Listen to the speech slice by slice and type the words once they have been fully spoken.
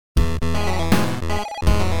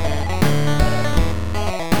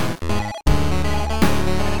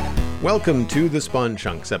Welcome to the Spawn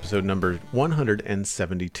Chunks, episode number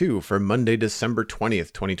 172 for Monday, December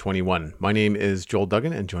 20th, 2021. My name is Joel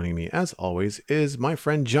Duggan, and joining me, as always, is my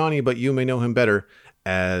friend Johnny, but you may know him better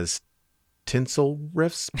as Tinsel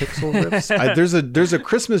Riffs, Pixel Riffs. There's a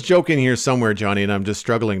Christmas joke in here somewhere, Johnny, and I'm just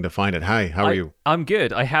struggling to find it. Hi, how are you? I'm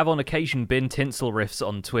good. I have on occasion been Tinsel Riffs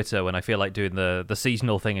on Twitter when I feel like doing the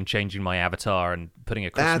seasonal thing and changing my avatar and putting a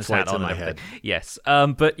Christmas hat on and everything. Yes.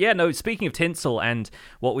 But yeah, no, speaking of tinsel and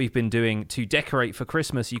what we've been doing to decorate for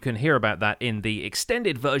Christmas, you can hear about that in the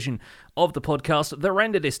extended version of the podcast, The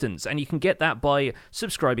Render Distance, and you can get that by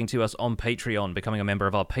subscribing to us on Patreon, becoming a member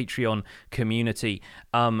of our Patreon community,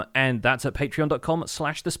 and that's at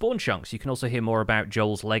patreon.com/thespawnchunks. You can also hear more about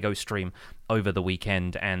Joel's Lego stream over the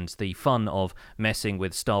weekend and the fun of messing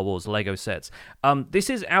with Star Wars Lego sets. This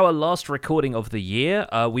is our last recording of the year.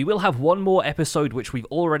 We will have one more episode which we've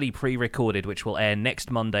already pre-recorded, which will air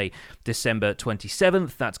next Monday, December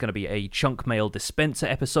 27th. That's going to be a Chunk Mail Dispenser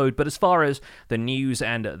episode, but as far as the news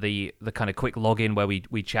and the kind of quick login where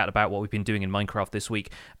we chat about what we've been doing in Minecraft this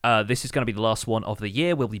week, this is going to be the last one of the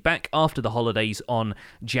year. We'll be back after the holidays on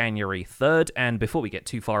January 3rd, and before we get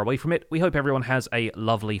too far away from it, we hope everyone has a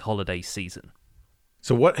lovely holiday season.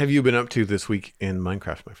 So what have you been up to this week in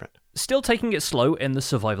Minecraft, my friend? Still taking it slow in the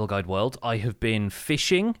survival guide world. I have been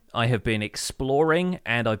fishing, I have been exploring,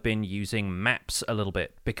 and I've been using maps a little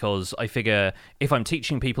bit, because I figure if I'm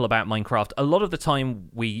teaching people about Minecraft, a lot of the time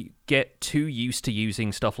we get too used to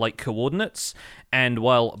using stuff like coordinates, and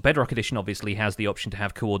while Bedrock Edition obviously has the option to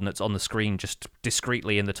have coordinates on the screen just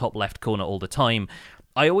discreetly in the top left corner all the time,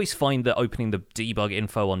 I always find that opening the debug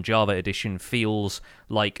info on Java Edition feels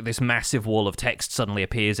like this massive wall of text suddenly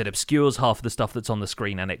appears, it obscures half of the stuff that's on the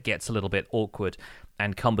screen, and it gets a little bit awkward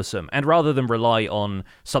and cumbersome. And rather than rely on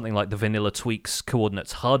something like the Vanilla Tweaks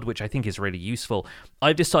Coordinates HUD, which I think is really useful,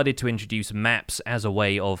 I've decided to introduce maps as a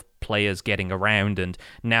way of players getting around and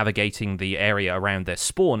navigating the area around their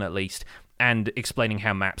spawn, at least, and explaining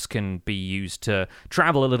how maps can be used to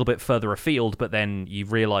travel a little bit further afield, but then you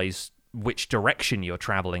realize which direction you're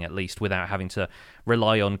traveling, at least, without having to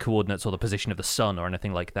rely on coordinates or the position of the sun or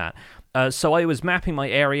anything like that. So I was mapping my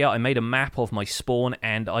area, I made a map of my spawn,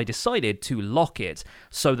 and I decided to lock it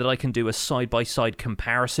so that I can do a side-by-side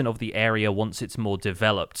comparison of the area once it's more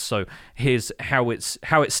developed. So here's how it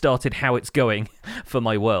started, how it's going for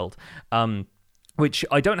my world. Which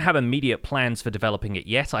I don't have immediate plans for developing it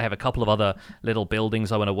yet. I have a couple of other little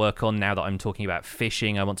buildings I want to work on now that I'm talking about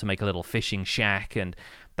fishing. I want to make a little fishing shack and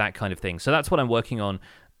that kind of thing. So that's what I'm working on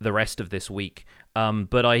the rest of this week.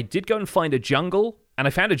 But I did go and find a jungle, and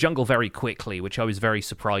I found a jungle very quickly, which I was very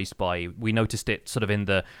surprised by. We noticed it sort of in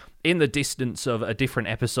the distance of a different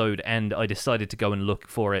episode, and I decided to go and look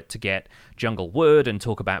for it to get jungle wood and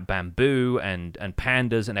talk about bamboo and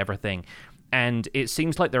pandas and everything. And it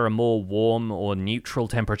seems like there are more warm or neutral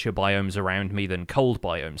temperature biomes around me than cold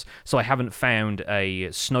biomes. So I haven't found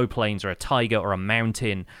a snow plains or a taiga or a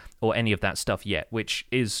mountain or any of that stuff yet, which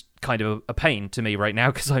is kind of a pain to me right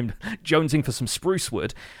now because I'm jonesing for some spruce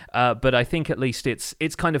wood. But I think at least it's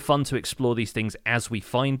kind of fun to explore these things as we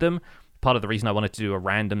find them. Part of the reason I wanted to do a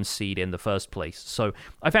random seed in the first place. So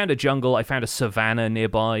I found a jungle, I found a savanna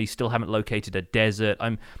nearby, still haven't located a desert.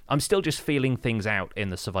 I'm still just feeling things out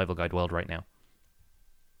in the survival guide world right now.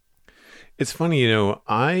 It's funny,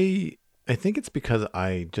 I think it's because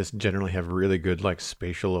I just generally have really good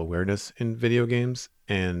spatial awareness in video games,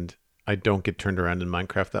 and I don't get turned around in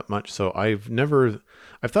Minecraft that much. So I've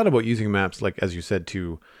thought about using maps, like as you said,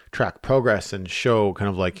 to track progress and show kind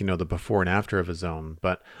of the before and after of a zone.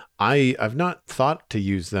 But I've not thought to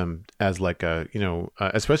use them as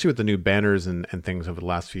especially with the new banners and things over the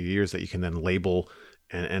last few years that you can then label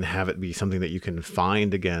and have it be something that you can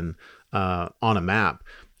find again on a map.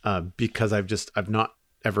 Because I've not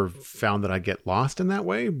ever found that I get lost in that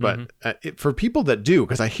way. But for people that do,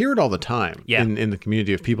 because I hear it all the time in the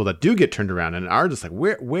community of people that do get turned around and are just like,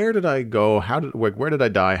 where did I go? Where did I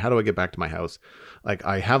die? How do I get back to my house?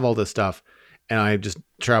 I have all this stuff and I just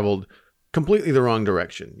traveled completely the wrong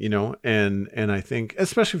direction, and I think,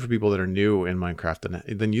 especially for people that are new in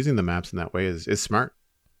Minecraft, then using the maps in that way is smart.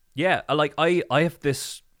 Yeah. I have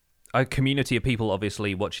a community of people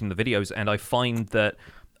obviously watching the videos, and I find that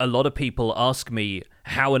a lot of people ask me,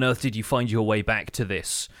 how on earth did you find your way back to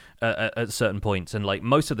this? at certain points, and like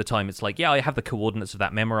most of the time it's like, yeah, I have the coordinates of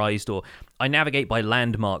that memorized, or I navigate by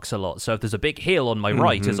landmarks a lot. So if there's a big hill on my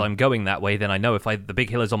right as I'm going that way, then I know if the big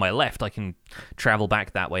hill is on my left, I can travel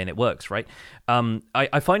back that way, and it works, right?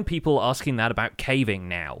 I find people asking that about caving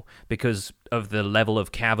now because of the level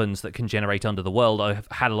of caverns that can generate under the world. I've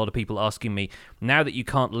had a lot of people asking me, now that you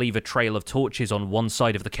can't leave a trail of torches on one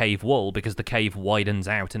side of the cave wall because the cave widens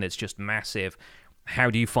out and it's just massive, how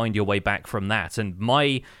do you find your way back from that? And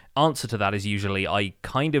my answer to that is usually I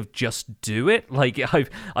kind of just do it. Like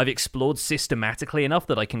I've explored systematically enough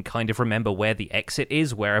that I can kind of remember where the exit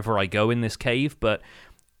is wherever I go in this cave, but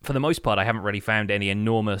for the most part I haven't really found any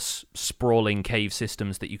enormous sprawling cave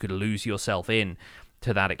systems that you could lose yourself in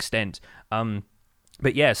to that extent.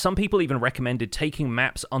 But yeah, some people even recommended taking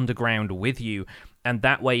maps underground with you, and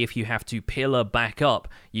that way if you have to pillar back up,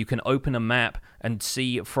 you can open a map and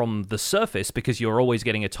see from the surface, because you're always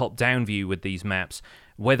getting a top-down view with these maps,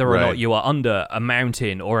 whether or not you are under a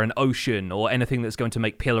mountain or an ocean or anything that's going to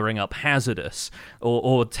make pillaring up hazardous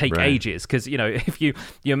or take ages. Because, you know, if you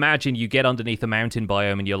imagine you get underneath a mountain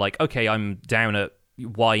biome and you're like, okay, I'm down at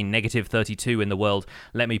y negative 32 in the world,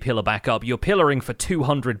 let me pillar back up. You're pillaring for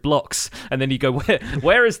 200 blocks, and then you go,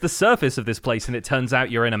 where is the surface of this place? And it turns out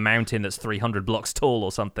you're in a mountain that's 300 blocks tall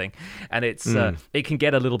or something, and it's it can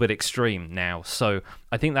get a little bit extreme now. So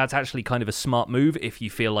I think that's actually kind of a smart move if you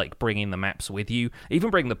feel like bringing the maps with you, even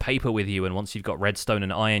bring the paper with you, and once you've got redstone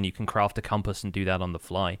and iron, you can craft a compass and do that on the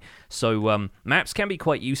fly. So maps can be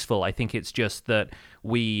quite useful. I think it's just that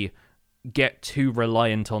we get too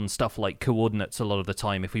reliant on stuff like coordinates a lot of the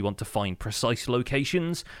time if we want to find precise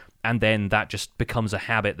locations, and then that just becomes a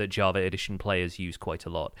habit that Java Edition players use quite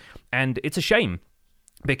a lot. And it's a shame,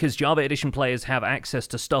 because Java Edition players have access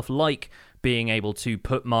to stuff like being able to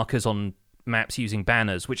put markers on maps using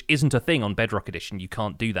banners, which isn't a thing on Bedrock Edition. You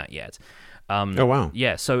can't do that yet. Oh, wow.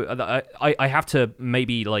 Yeah, so I have to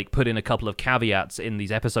maybe like put in a couple of caveats in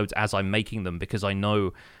these episodes as I'm making them, because I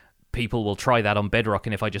know people will try that on Bedrock,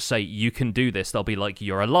 and if I just say, you can do this, they'll be like,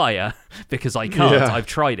 you're a liar, because I can't. Yeah. I've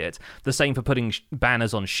tried it. The same for putting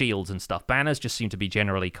banners on shields and stuff. Banners just seem to be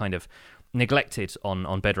generally kind of neglected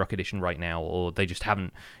on Bedrock Edition right now, or they just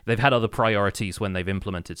haven't. They've had other priorities when they've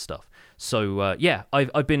implemented stuff. So yeah,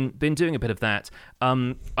 I've been doing a bit of that.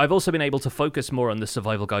 I've also been able to focus more on the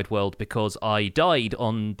Survival Guide world because I died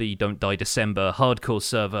on the Don't Die December hardcore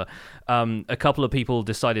server. A couple of people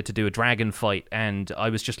decided to do a dragon fight, and I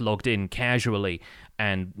was just logged in casually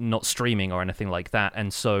and not streaming or anything like that,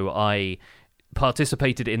 and so I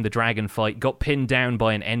participated in the dragon fight, got pinned down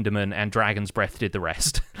by an Enderman, and Dragon's Breath did the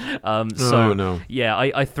rest. Yeah,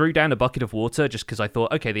 I threw down a bucket of water just because I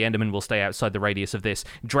thought, okay, the Enderman will stay outside the radius of this.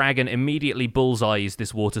 Dragon immediately bullseyes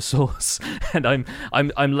this water source, and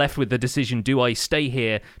I'm left with the decision: do I stay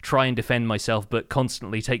here, try and defend myself, but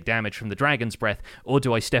constantly take damage from the Dragon's Breath, or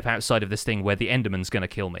do I step outside of this thing where the Enderman's going to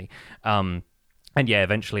kill me? And yeah,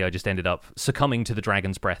 eventually I just ended up succumbing to the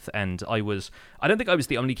Dragon's Breath, and I don't think I was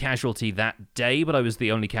the only casualty that day, but I was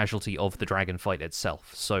the only casualty of the dragon fight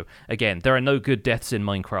itself. So again, there are no good deaths in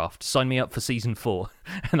Minecraft. Sign me up for Season 4,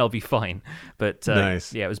 and I'll be fine. But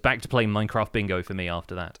nice. Yeah, it was back to playing Minecraft bingo for me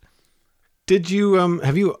after that. Did you,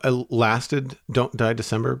 have you lasted Don't Die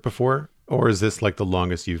December before? Or is this like the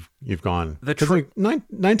longest you've gone? Like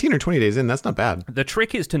 19 or 20 days in, that's not bad. The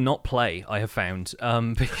trick is to not play, I have found,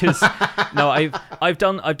 because no, I've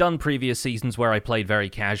done previous seasons where I played very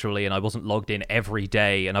casually and I wasn't logged in every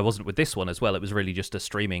day, and I wasn't with this one as well. It was really just a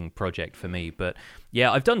streaming project for me. But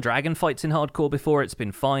yeah, I've done dragon fights in hardcore before. It's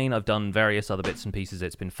been fine. I've done various other bits and pieces.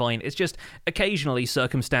 It's been fine. It's just occasionally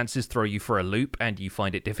circumstances throw you for a loop and you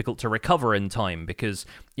find it difficult to recover in time because,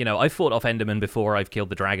 you know, I've fought off Enderman before. I've killed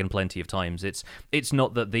the dragon plenty of times. It's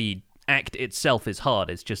not that the act itself is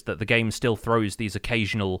hard. It's just that the game still throws these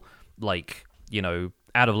occasional, like, you know,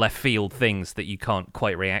 out of left field things that you can't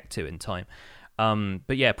quite react to in time.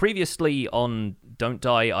 But yeah, previously on Don't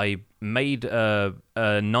Die, I made a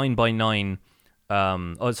 9x9. A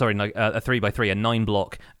 3x3, a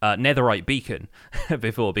 9-block netherite beacon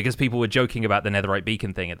before, because people were joking about the netherite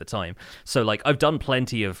beacon thing at the time. So, like, I've done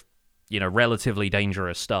plenty of, you know, relatively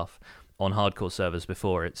dangerous stuff on hardcore servers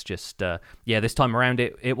before. It's just this time around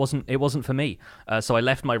it wasn't for me. So I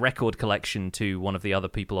left my record collection to one of the other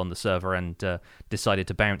people on the server and decided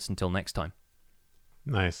to bounce until next time.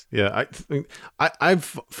 Nice. Yeah,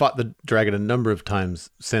 I've fought the dragon a number of times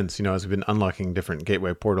since, you know, as we've been unlocking different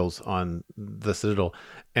gateway portals on the Citadel,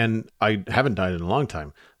 and I haven't died in a long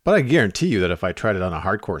time. But I guarantee you that if I tried it on a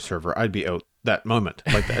hardcore server, I'd be out that moment.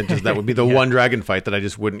 Like that would be the one dragon fight that I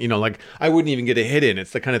just wouldn't, like I wouldn't even get a hit in.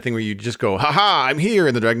 It's the kind of thing where you just go, haha, I'm here.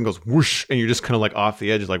 And the dragon goes whoosh. And you're just kind of like off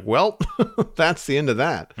the edge. Like, well, that's the end of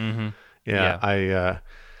that. Mm-hmm.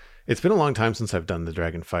 It's been a long time since I've done the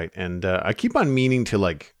dragon fight. And I keep on meaning to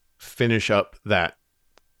like finish up that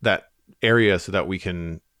area so that we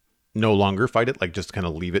can no longer fight it, like just kind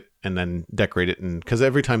of leave it and then decorate it. And because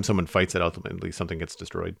every time someone fights it, ultimately something gets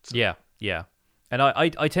destroyed. So. Yeah. And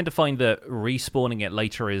I tend to find that respawning it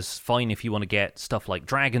later is fine if you want to get stuff like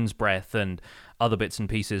Dragon's Breath and other bits and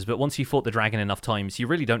pieces. But once you fought the dragon enough times, you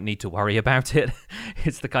really don't need to worry about it.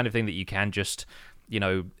 It's the kind of thing that you can just,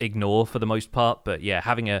 ignore for the most part. But yeah,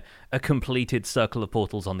 having a completed circle of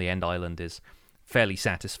portals on the end island is fairly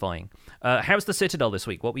satisfying. How's the Citadel this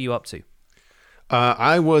week? What were you up to?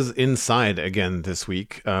 I was inside again this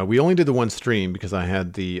week. We only did the one stream because I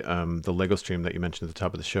had the Lego stream that you mentioned at the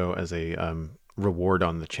top of the show as a reward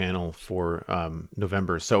on the channel for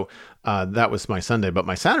November. So that was my Sunday, but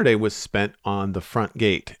my Saturday was spent on the front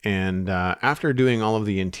gate. And after doing all of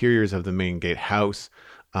the interiors of the main gatehouse,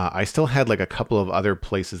 I still had like a couple of other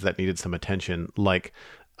places that needed some attention, like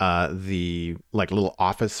the like little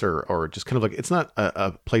office or just kind of like, it's not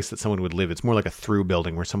a place that someone would live. It's more like a through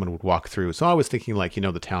building where someone would walk through. So I was thinking like,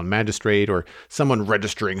 the town magistrate or someone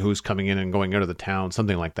registering who's coming in and going out of the town,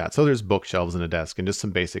 something like that. So there's bookshelves and a desk and just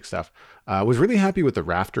some basic stuff. I was really happy with the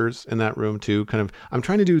rafters in that room too. Kind of, I'm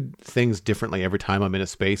trying to do things differently every time I'm in a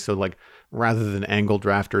space. So like rather than angled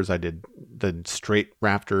rafters, I did the straight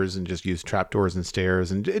rafters and just used trapdoors and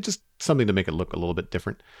stairs, and it just something to make it look a little bit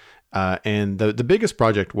different. And the biggest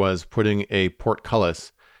project was putting a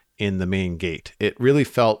portcullis in the main gate. It really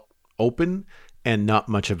felt open and not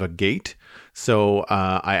much of a gate. So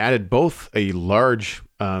I added both a large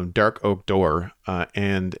dark oak door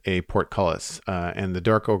and a portcullis. And the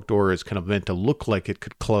dark oak door is kind of meant to look like it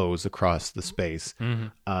could close across the space,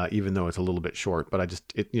 even though it's a little bit short. But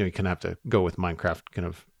you kind of have to go with Minecraft kind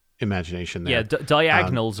of imagination there. Yeah,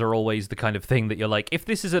 diagonals are always the kind of thing that you're like, if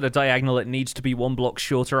this is at a diagonal, it needs to be one block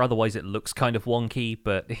shorter, otherwise it looks kind of wonky.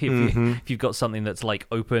 But if you've got something that's like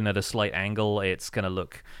open at a slight angle, it's going to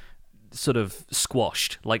look sort of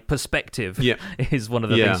squashed. Like perspective is one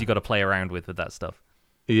of the things you got to play around with that stuff.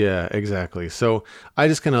 Yeah, exactly. So I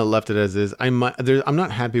just kind of left it as is. I'm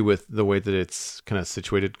not happy with the way that it's kind of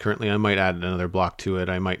situated currently. I might add another block to it.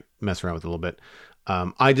 I might mess around with it a little bit.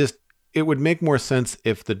 It would make more sense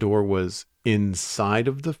if the door was inside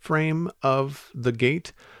of the frame of the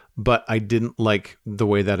gate, but I didn't like the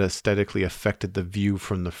way that aesthetically affected the view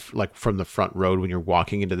from the front road when you're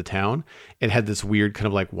walking into the town. It had this weird kind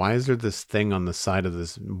of like, why is there this thing on the side of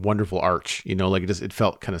this wonderful arch? It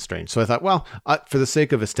felt kind of strange. So I thought, well, for the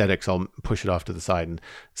sake of aesthetics, I'll push it off to the side and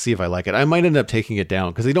see if I like it. I might end up taking it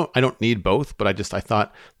down because I don't need both, but I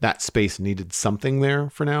thought that space needed something there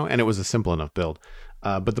for now, and it was a simple enough build.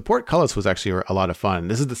 But the portcullis was actually a lot of fun.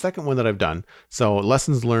 This is the second one that I've done. So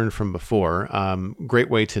lessons learned from before. Great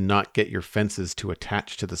way to not get your fences to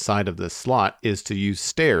attach to the side of this slot is to use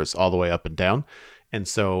stairs all the way up and down. And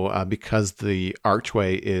so because the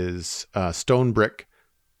archway is stone brick,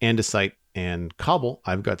 andesite, and cobble,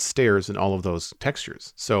 I've got stairs in all of those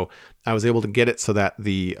textures. So I was able to get it so that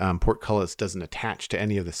the portcullis doesn't attach to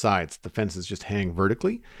any of the sides. The fences just hang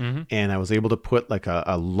vertically. And I was able to put like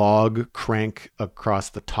a log crank across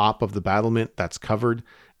the top of the battlement that's covered.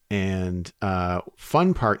 And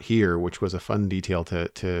fun part here, which was a fun detail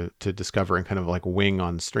to discover and kind of like wing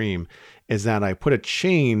on stream, is that I put a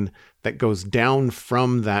chain that goes down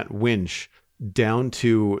from that winch down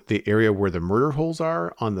to the area where the murder holes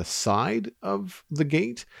are on the side of the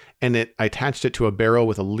gate. And I attached it to a barrel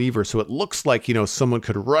with a lever. So it looks like, someone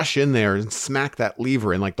could rush in there and smack that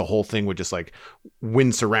lever and like the whole thing would just like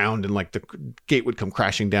wince around and like the gate would come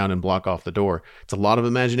crashing down and block off the door. It's a lot of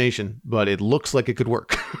imagination, but it looks like it could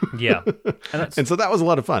work. Yeah. And so that was a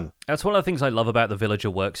lot of fun. That's one of the things I love about the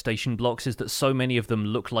villager workstation blocks is that so many of them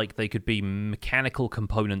look like they could be mechanical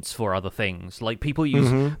components for other things. Like people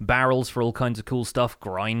use barrels for all kinds of cool stuff,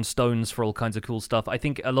 grindstones for all kinds of cool stuff. I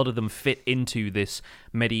think a lot of them fit into this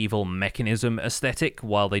medieval mechanism aesthetic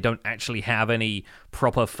while they don't actually have any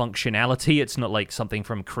proper functionality. It's not like something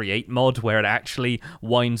from Create Mod where it actually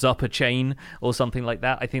winds up a chain or something like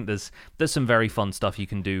that. I think there's some very fun stuff you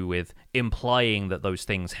can do with implying that those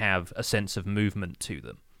things have a sense of movement to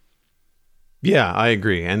them. Yeah, I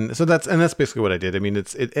agree. And so that's basically what I did. I mean,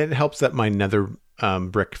 it helps that my nether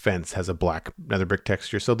brick fence has a black nether brick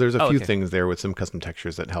texture. So there's a few things there with some custom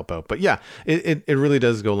textures that help out. But yeah, it really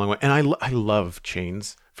does go a long way. And I love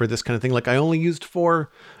chains for this kind of thing. Like I only used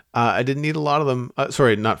 4 I didn't need a lot of them.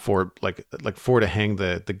 Sorry, not four, like four to hang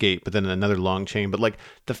the gate, but then another long chain. But like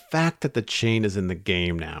the fact that the chain is in the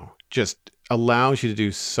game now just allows you to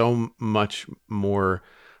do so much more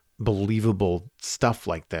believable stuff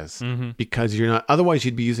like this, because you're not, otherwise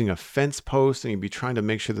you'd be using a fence post and you'd be trying to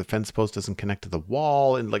make sure the fence post doesn't connect to the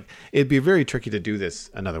wall, and like it'd be very tricky to do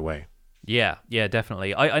this another way. Yeah,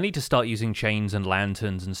 definitely. I need to start using chains and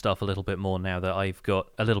lanterns and stuff a little bit more now that I've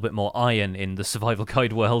got a little bit more iron in the survival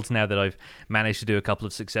guide world. Now that I've managed to do a couple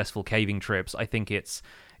of successful caving trips, I think it's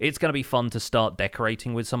going to be fun to start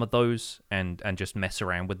decorating with some of those and just mess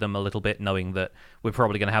around with them a little bit, knowing that we're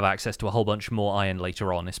probably going to have access to a whole bunch more iron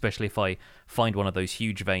later on, especially if I find one of those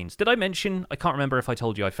huge veins. Did I mention, I can't remember if I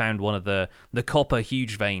told you, I found one of the copper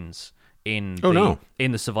huge veins in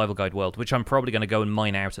the survival guide world, which I'm probably going to go and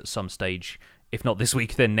mine out at some stage, if not this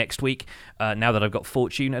week, then next week, now that I've got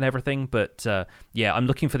fortune and everything. But yeah, I'm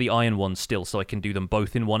looking for the iron ones still, so I can do them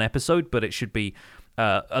both in one episode, but it should be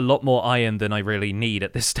a lot more iron than I really need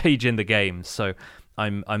at this stage in the game. So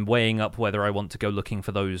I'm weighing up whether I want to go looking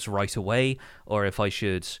for those right away, or if I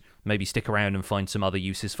should maybe stick around and find some other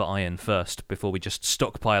uses for iron first before we just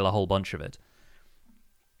stockpile a whole bunch of it.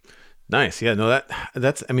 Nice. Yeah, no,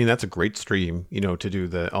 that's a great stream, to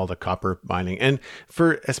do all the copper mining, and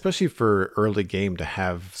especially for early game to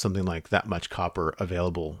have something like that much copper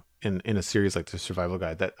available in a series like the Survival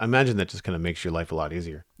Guide. That I imagine that just kind of makes your life a lot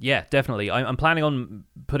easier. Yeah, definitely. I'm planning on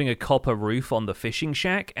putting a copper roof on the fishing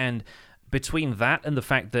shack, and between that and the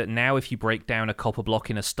fact that now if you break down a copper block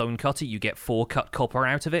in a stone cutter, you get 4 cut copper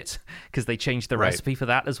out of it, because they changed the recipe for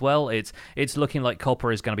that as well. It's looking like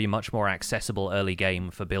copper is going to be much more accessible early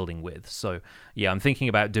game for building with. So yeah, I'm thinking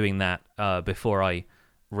about doing that before I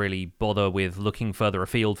really bother with looking further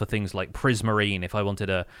afield for things like prismarine. If I wanted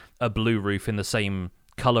a blue roof in the same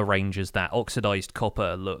color range as that oxidized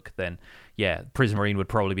copper look, then yeah, prismarine would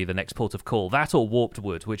probably be the next port of call. That or warped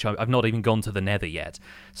wood, which I've not even gone to the nether yet.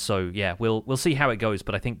 So yeah, we'll see how it goes,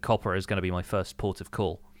 but I think copper is going to be my first port of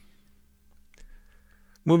call.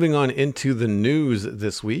 Moving on into the news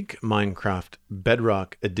this week, Minecraft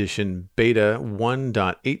Bedrock Edition Beta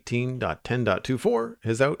 1.18.10.24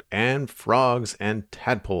 is out, and frogs and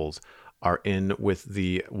tadpoles are in with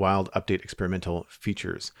the Wild Update experimental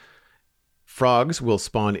features. Frogs will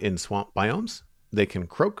spawn in swamp biomes. They can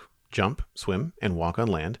croak, jump, swim, and walk on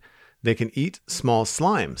land. They can eat small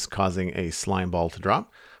slimes, causing a slime ball to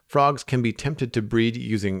drop. Frogs can be tempted to breed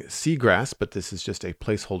using seagrass, but this is just a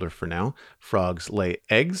placeholder for now. Frogs lay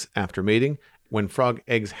eggs after mating. When frog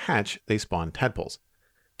eggs hatch, they spawn tadpoles.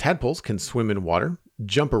 Tadpoles can swim in water,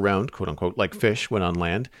 jump around, quote unquote, like fish when on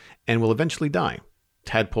land, and will eventually die.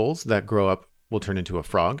 Tadpoles that grow up will turn into a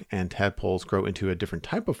frog, and tadpoles grow into a different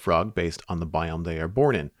type of frog based on the biome they are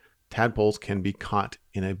born in. Tadpoles can be caught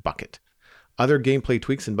in a bucket. Other gameplay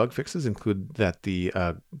tweaks and bug fixes include that the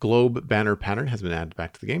globe banner pattern has been added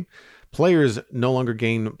back to the game. Players no longer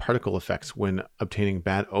gain particle effects when obtaining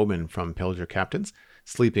bad omen from pillager captains.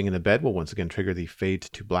 Sleeping in a bed will once again trigger the fade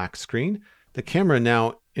to black screen. The camera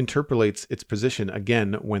now interpolates its position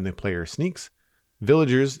again when the player sneaks.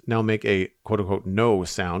 Villagers now make a quote-unquote no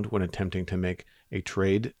sound when attempting to make a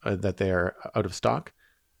trade that they are out of stock.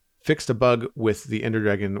 Fixed a bug with the Ender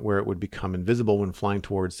Dragon where it would become invisible when flying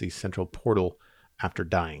towards the central portal after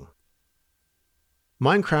dying.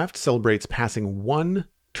 Minecraft celebrates passing 1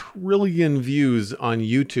 trillion views on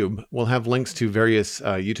YouTube. We'll have links to various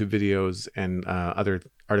YouTube videos and other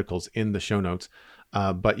articles in the show notes.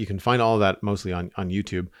 But you can find all of that mostly on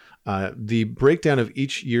YouTube. The breakdown of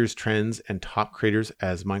each year's trends and top creators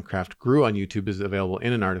as Minecraft grew on YouTube is available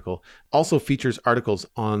in an article. Also features articles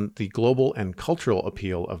on the global and cultural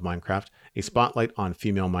appeal of Minecraft, a spotlight on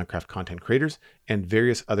female Minecraft content creators, and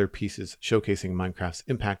various other pieces showcasing Minecraft's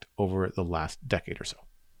impact over the last decade or so.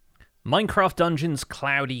 Minecraft Dungeons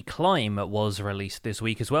Cloudy Climb was released this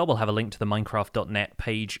week as well. We'll have a link to the Minecraft.net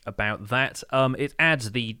page about that. It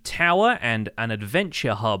adds the tower and an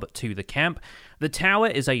adventure hub to the camp. The tower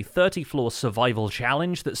is a 30-floor survival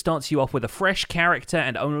challenge that starts you off with a fresh character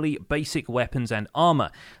and only basic weapons and armor.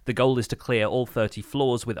 The goal is to clear all 30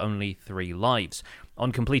 floors with only 3 lives.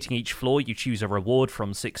 On completing each floor, you choose a reward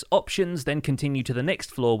from 6 options, then continue to the next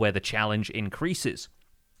floor where the challenge increases.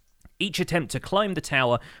 Each attempt to climb the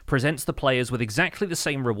tower presents the players with exactly the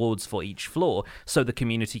same rewards for each floor, so the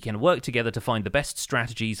community can work together to find the best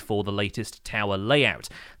strategies for the latest tower layout.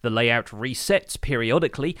 The layout resets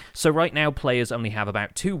periodically, so right now players only have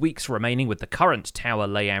about 2 weeks remaining with the current tower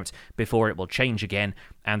layout before it will change again,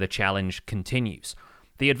 and the challenge continues.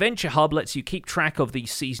 The Adventure Hub lets you keep track of the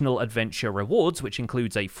seasonal adventure rewards, which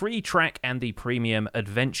includes a free track and the premium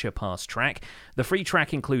Adventure Pass track. The free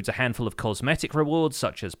track includes a handful of cosmetic rewards,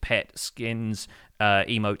 such as pet skins,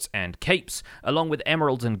 emotes, and capes, along with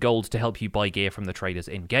emeralds and gold to help you buy gear from the traders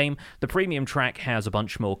in-game. The premium track has a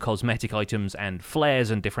bunch more cosmetic items and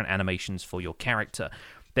flares and different animations for your character.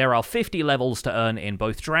 There are 50 levels to earn in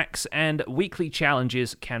both tracks, and weekly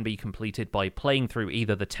challenges can be completed by playing through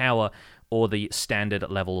either the tower or the standard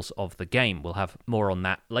levels of the game. We'll have more on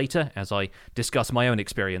that later as I discuss my own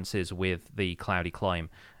experiences with the Cloudy Climb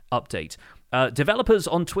update. Developers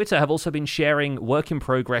on Twitter have also been sharing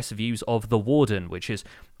work-in-progress views of The Warden, which is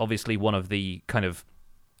obviously one of the kind of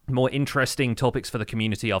more interesting topics for the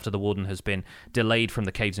community after The Warden has been delayed from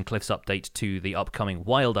the Caves and Cliffs update to the upcoming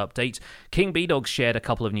Wild update. King B-Dog shared a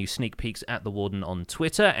couple of new sneak peeks at The Warden on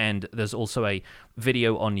Twitter, and there's also a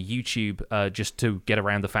video on YouTube just to get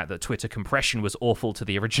around the fact that Twitter compression was awful to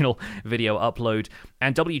the original video upload.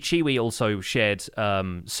 And WChiwi also shared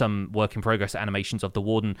some work-in-progress animations of The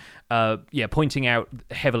Warden, pointing out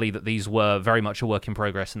heavily that these were very much a work in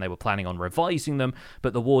progress and they were planning on revising them,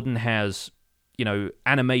 but The Warden has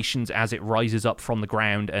animations as it rises up from the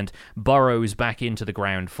ground and burrows back into the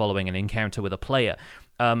ground following an encounter with a player.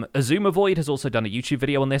 Azuma Void has also done a YouTube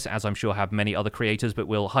video on this, as I'm sure have many other creators, but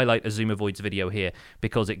we'll highlight Azuma Void's video here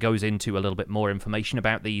because it goes into a little bit more information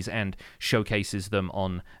about these and showcases them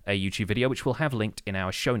on a YouTube video, which we'll have linked in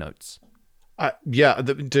our show notes.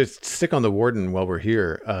 To stick on The Warden while we're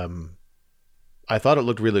here, I thought it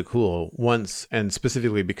looked really cool once, and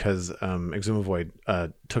specifically because Exuma Void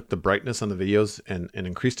took the brightness on the videos and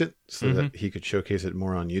increased it so that he could showcase it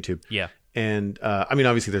more on YouTube. Yeah. And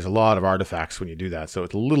obviously there's a lot of artifacts when you do that, so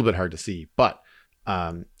it's a little bit hard to see. But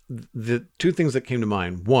the two things that came to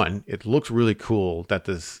mind: one, it looks really cool that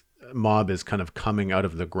this mob is kind of coming out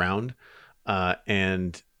of the ground,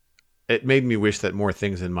 and it made me wish that more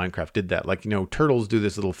things in Minecraft did that. Like, turtles do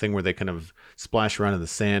this little thing where they kind of splash around in the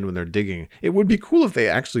sand when they're digging. It would be cool if they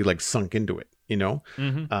actually sunk into it,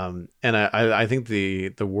 And I think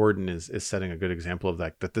the Warden is setting a good example of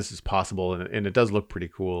that this is possible, and it does look pretty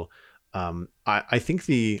cool. I think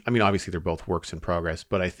obviously they're both works in progress,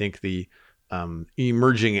 but I think the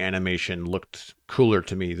emerging animation looked cooler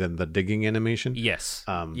to me than the digging animation. Yes.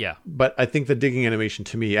 But I think the digging animation,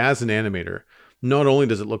 to me as an animator, not only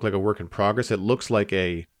does it look like a work in progress, it looks like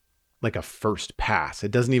a first pass. It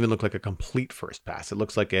doesn't even look like a complete first pass. It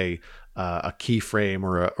looks like a keyframe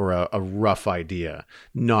or a rough idea,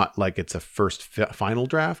 not like it's a first final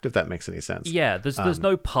draft, if that makes any sense. Yeah, there's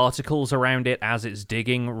no particles around it as it's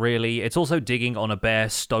digging, really. It's also digging on a bare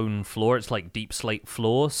stone floor. It's like deep slate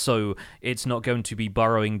floor, so it's not going to be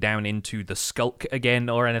burrowing down into the skulk again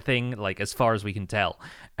or anything, as far as we can tell.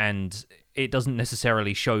 And it doesn't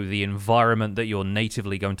necessarily show the environment that you're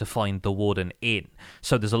natively going to find the Warden in.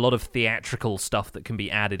 So there's a lot of theatrical stuff that can be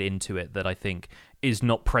added into it that I think is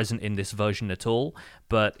not present in this version at all.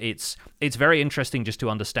 But it's very interesting just to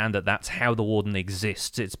understand that that's how the Warden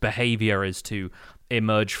exists. Its behavior is to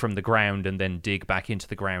emerge from the ground and then dig back into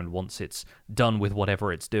the ground once it's done with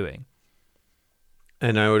whatever it's doing.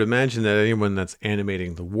 And I would imagine that anyone that's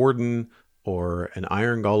animating the Warden or an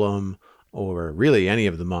Iron Golem or really any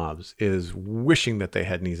of the mobs is wishing that they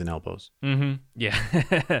had knees and elbows. Mm-hmm. Yeah,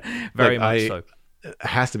 very much so. It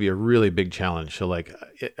has to be a really big challenge. So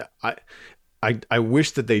I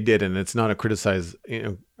wish that they did, and it's not a criticism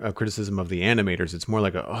of the animators. It's more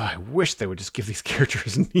like I wish they would just give these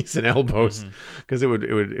characters knees and elbows, because it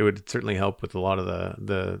would certainly help with a lot of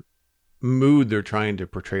the mood they're trying to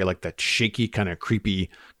portray, like that shaky kind of creepy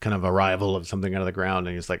kind of arrival of something out of the ground,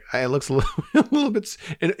 and it's like it looks a little bit,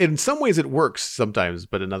 in some ways it works sometimes,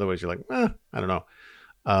 but in other ways you're like I don't know.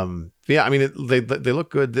 They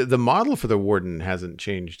look good. The model for the Warden hasn't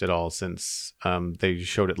changed at all since they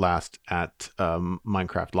showed it last at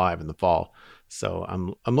Minecraft Live in the fall, so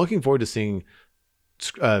I'm looking forward to seeing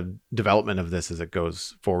development of this as it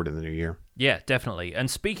goes forward in the new year. Yeah, definitely. And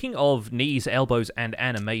speaking of knees, elbows, and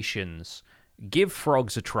animations, give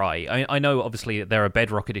Frogs a try. I know, obviously, they're a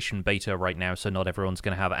Bedrock Edition beta right now, so not everyone's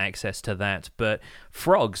going to have access to that, but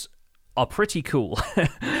Frogs are pretty cool.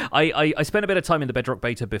 I spent a bit of time in the Bedrock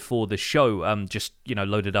beta before the show, just,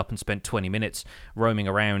 loaded up and spent 20 minutes roaming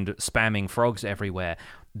around, spamming frogs everywhere.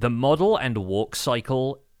 The model and walk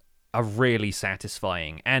cycle are really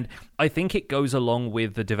satisfying, and I think it goes along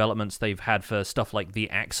with the developments they've had for stuff like the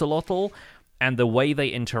Axolotl and the way they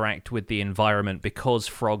interact with the environment, because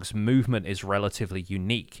Frog's movement is relatively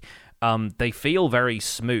unique. They feel very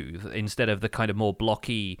smooth instead of the kind of more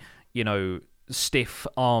blocky, stiff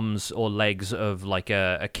arms or legs of like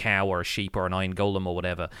a cow or a sheep or an iron golem or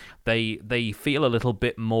whatever. They feel a little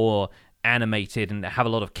bit more animated and have a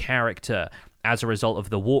lot of character as a result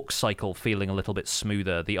of the walk cycle feeling a little bit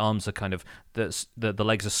smoother. The arms are kind of the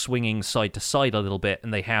legs are swinging side to side a little bit,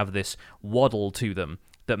 and they have this waddle to them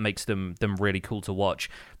that makes them really cool to watch.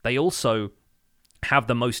 They also have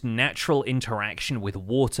the most natural interaction with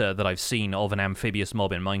water that I've seen of an amphibious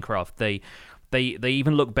mob in Minecraft. They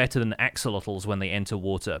even look better than axolotls when they enter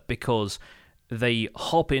water, because they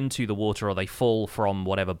hop into the water or they fall from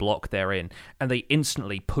whatever block they're in, and they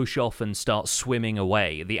instantly push off and start swimming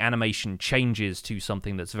away. The animation changes to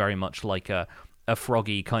something that's very much like a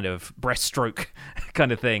froggy kind of breaststroke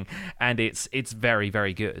kind of thing, and it's very,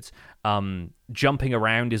 very good. Jumping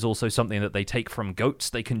around is also something that they take from goats.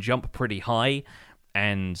 They can jump pretty high,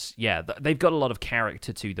 and yeah, they've got a lot of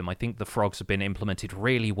character to them. I think the frogs have been implemented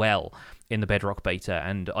really well in the Bedrock beta,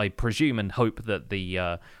 and I presume and hope that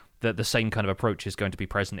the same kind of approach is going to be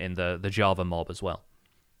present in the Java mob as well.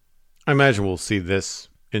 I imagine we'll see this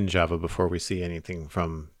in Java before we see anything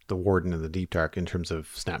from the Warden and the Deep Dark in terms of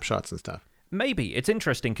snapshots and stuff. Maybe. It's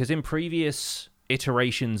interesting because in previous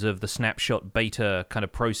iterations of the snapshot beta kind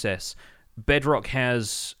of process, Bedrock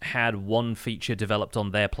has had one feature developed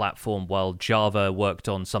on their platform while Java worked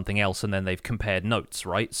on something else, and then they've compared notes,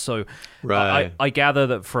 right? So right. I gather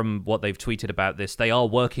that from what they've tweeted about this, they are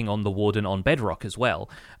working on the Warden on Bedrock as well.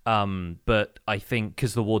 But I think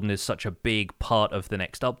because the Warden is such a big part of the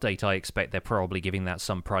next update, I expect they're probably giving that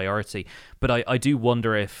some priority. But I do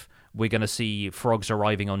wonder if we're going to see frogs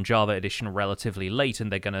arriving on Java Edition relatively late, and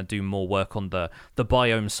they're going to do more work on the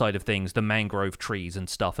biome side of things, the mangrove trees and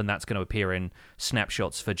stuff, and that's going to appear in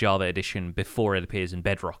snapshots for Java Edition before it appears in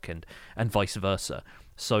Bedrock, and vice versa.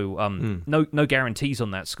 So no guarantees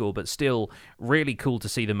on that score, but still really cool to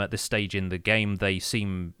see them at this stage in the game. They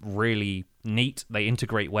seem really neat. They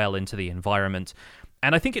integrate well into the environment.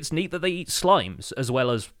 And I think it's neat that they eat slimes, as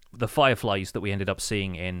well as the fireflies that we ended up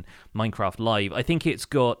seeing in Minecraft Live. I think it's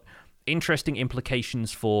got interesting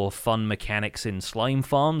implications for fun mechanics in slime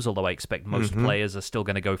farms, although I expect most players are still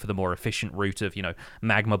going to go for the more efficient route of,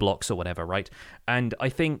 magma blocks or whatever, right? And I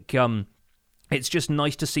think it's just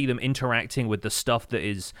nice to see them interacting with the stuff that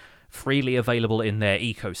is freely available in their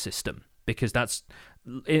ecosystem, because that's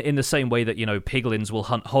in the same way that, piglins will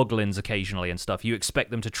hunt hoglins occasionally and stuff. You expect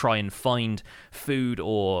them to try and find food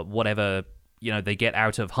or whatever they get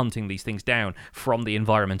out of hunting these things down from the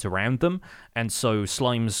environment around them. And so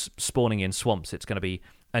slimes spawning in swamps, it's going to be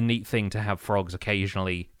a neat thing to have frogs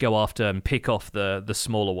occasionally go after and pick off the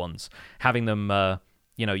smaller ones. Having them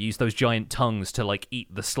use those giant tongues to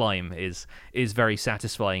eat the slime is very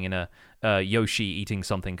satisfying in a Yoshi eating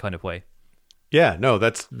something kind of way. Yeah, no,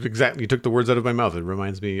 that's exactly, you took the words out of my mouth. It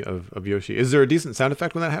reminds me of Yoshi. Is there a decent sound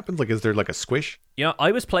effect when that happens? Is there a squish?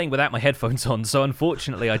 I was playing without my headphones on, so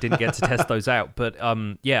unfortunately I didn't get to test those out. But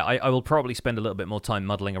I will probably spend a little bit more time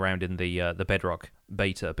muddling around in the Bedrock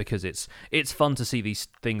beta, because it's fun to see these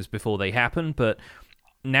things before they happen. But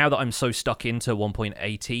now that I'm so stuck into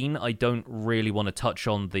 1.18, I don't really want to touch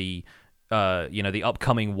on the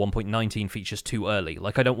upcoming 1.19 features too early.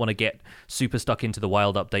 I don't want to get super stuck into the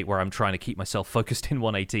wild update where I'm trying to keep myself focused in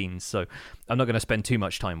 1.18, so I'm not going to spend too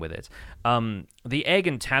much time with it. The egg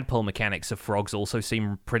and tadpole mechanics of frogs also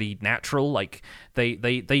seem pretty natural.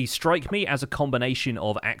 They strike me as a combination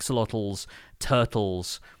of axolotls,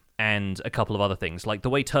 turtles, and a couple of other things. The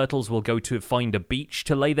way turtles will go to find a beach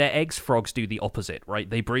to lay their eggs, frogs do the opposite, right?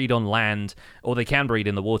 They breed on land, or they can breed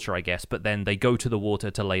in the water, I guess, but then they go to the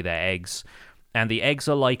water to lay their eggs. And the eggs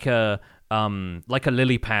are like a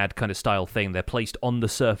lily pad kind of style thing. They're placed on the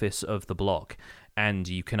surface of the block, and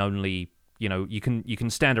you can only, you can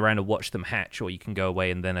stand around and watch them hatch, or you can go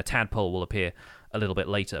away and then a tadpole will appear a little bit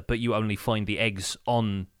later. But you only find the eggs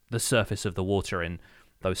on the surface of the water in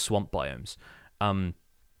those swamp biomes.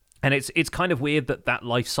 And it's kind of weird that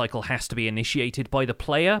life cycle has to be initiated by the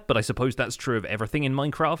player, but I suppose that's true of everything in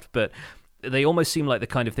Minecraft. But they almost seem like the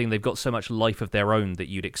kind of thing, they've got so much life of their own that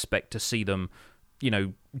you'd expect to see them,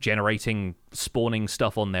 generating, spawning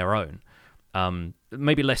stuff on their own.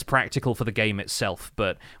 Maybe less practical for the game itself,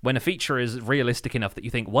 but when a feature is realistic enough that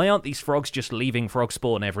you think, why aren't these frogs just leaving frog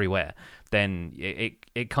spawn everywhere? Then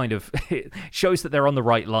it kind of it shows that they're on the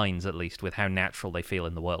right lines, at least, with how natural they feel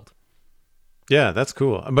in the world. Yeah, that's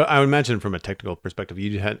cool. But I would imagine from a technical perspective,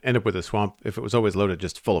 you'd end up with a swamp, if it was always loaded,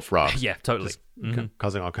 just full of frogs. Yeah, totally.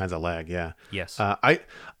 Causing all kinds of lag, yeah. Yes.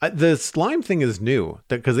 The slime thing is new,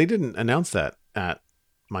 because they didn't announce that at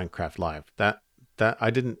Minecraft Live. That I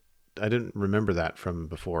didn't remember that from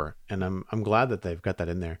before, and I'm glad that they've got that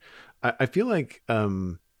in there. I feel like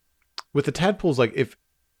with the tadpoles,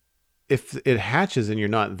 if it hatches and you're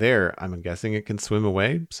not there, I'm guessing it can swim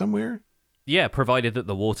away somewhere. Yeah, provided that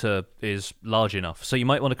the water is large enough. So you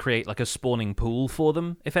might want to create like a spawning pool for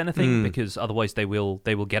them, if anything, because otherwise they will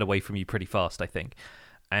get away from you pretty fast, I think.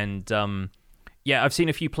 And yeah, I've seen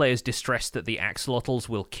a few players distressed that the axolotls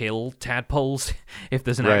will kill tadpoles if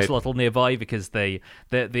there's an axolotl nearby, because the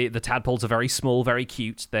tadpoles are very small, very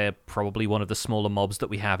cute. They're probably one of the smaller mobs that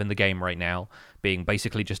we have in the game right now, being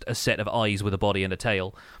basically just a set of eyes with a body and a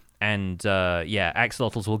tail. And yeah,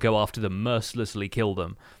 axolotls will go after them, mercilessly kill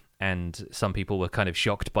them. And some people were kind of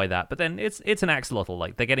shocked by that. But then it's an axolotl.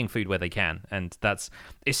 Like, they're getting food where they can, and that's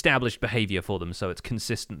established behavior for them, so it's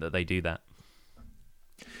consistent that they do that.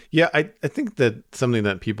 Yeah, I think that something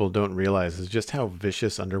that people don't realize is just how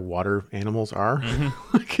vicious underwater animals are.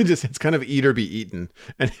 Mm-hmm. Like it's kind of eat or be eaten.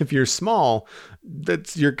 And if you're small,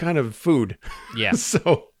 that's your kind of food. Yeah.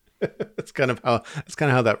 So that's kind of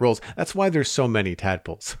how that rolls. That's why there's so many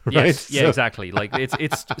tadpoles, right? Yes, yeah, exactly. Like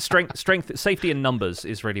it's strength, safety in numbers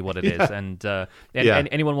is really what it is. And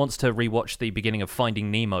anyone wants to rewatch the beginning of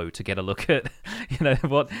Finding Nemo to get a look at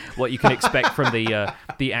what you can expect from the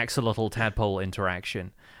axolotl tadpole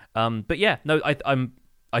interaction. But yeah, no,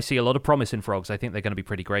 I see a lot of promise in frogs. I think they're going to be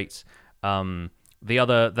pretty great. The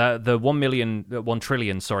 1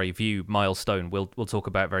 trillion view milestone we'll talk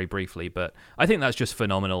about very briefly, but I think that's just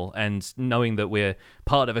phenomenal. And knowing that we're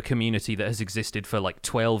part of a community that has existed for like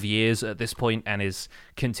 12 years at this point and is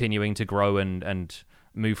continuing to grow and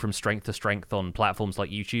move from strength to strength on platforms like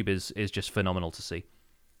YouTube is just phenomenal to see.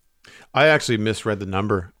 I actually misread the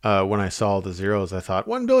number when I saw the zeros. I thought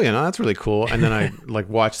 1 billion. Oh, that's really cool. And then I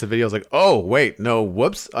watched the video. I was like, oh wait, no,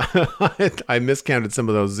 whoops, I miscounted some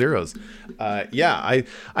of those zeros. I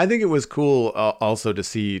think it was cool also to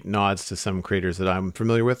see nods to some creators that I'm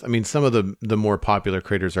familiar with. I mean, some of the more popular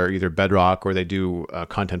creators are either Bedrock or they do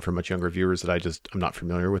content for much younger viewers that I'm not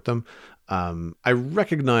familiar with them. I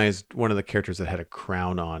recognized one of the characters that had a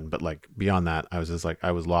crown on, but like beyond that, I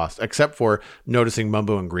was lost, except for noticing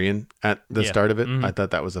Mumbo and Green at the start of it. Mm-hmm. I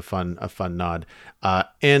thought that was a fun nod.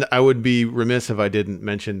 And I would be remiss if I didn't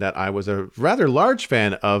mention that I was a rather large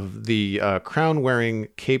fan of the crown wearing,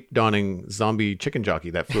 cape donning zombie chicken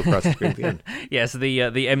jockey that flew across the screen at the end. Yes, the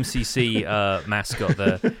MCC mascot,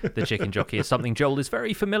 the chicken jockey, is something Joel is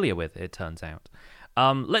very familiar with, it turns out.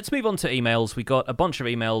 Let's move on to emails. We got a bunch of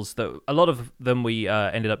emails that a lot of them we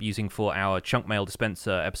ended up using for our Chunk Mail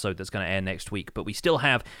Dispenser episode that's going to air next week, but we still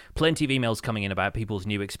have plenty of emails coming in about people's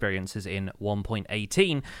new experiences in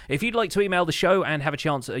 1.18. If you'd like to email the show and have a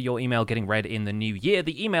chance at your email getting read in the new year,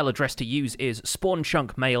 the email address to use is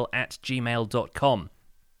spawnchunkmail@gmail.com.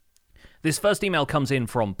 This first email comes in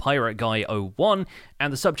from Pirate Guy 01,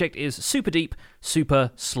 and the subject is super deep,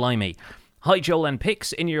 super slimy. Hi Joel and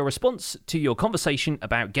Pix, in your response to your conversation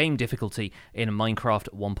about game difficulty in Minecraft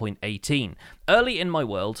 1.18. Early in my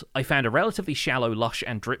world, I found a relatively shallow lush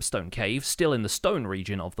and dripstone cave still in the stone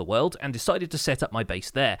region of the world and decided to set up my base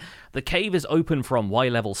there. The cave is open from Y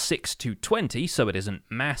level 6 to 20, so it isn't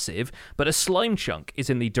massive, but a slime chunk is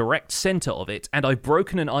in the direct center of it, and I've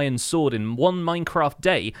broken an iron sword in one Minecraft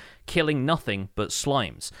day, killing nothing but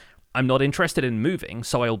slimes. I'm not interested in moving,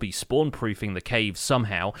 so I'll be spawn-proofing the cave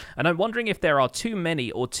somehow, and I'm wondering if there are too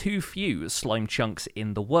many or too few slime chunks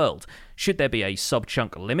in the world. Should there be a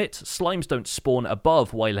sub-chunk limit? Slimes don't spawn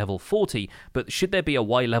above Y level 40, but should there be a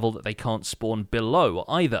Y level that they can't spawn below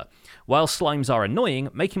either? While slimes are annoying,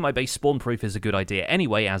 making my base spawn-proof is a good idea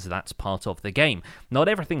anyway, as that's part of the game. Not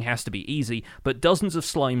everything has to be easy, but dozens of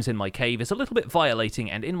slimes in my cave is a little bit violating,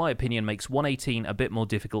 and in my opinion makes 1.18 a bit more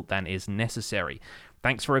difficult than is necessary.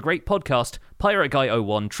 Thanks for a great podcast. Pirate Guy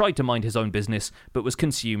 01 tried to mind his own business, but was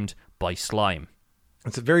consumed by slime.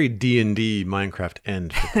 It's a very D&D Minecraft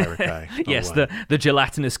end for Pirate Guy. Yes, the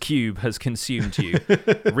gelatinous cube has consumed you.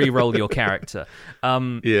 Reroll your character.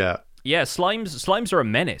 Yeah, slimes are a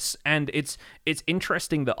menace, and it's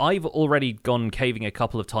interesting that I've already gone caving a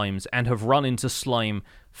couple of times and have run into slime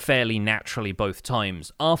fairly naturally both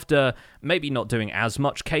times, after maybe not doing as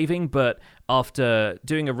much caving, but after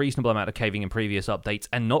doing a reasonable amount of caving in previous updates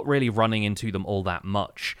and not really running into them all that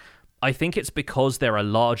much. I think it's because there are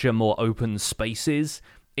larger, more open spaces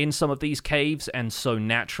in some of these caves, and so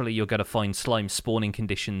naturally you're going to find slime spawning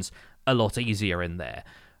conditions a lot easier in there.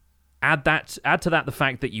 Add to that the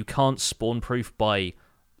fact that you can't spawn-proof by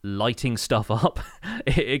lighting stuff up.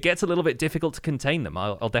 It gets a little bit difficult to contain them.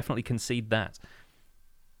 I'll definitely concede that.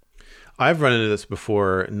 I've run into this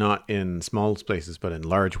before, not in small spaces, but in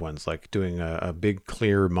large ones, like doing a big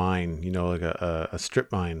clear mine, like a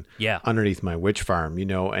strip mine Yeah. underneath my witch farm,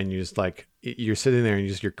 and you just like, you're sitting there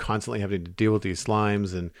and you're constantly having to deal with these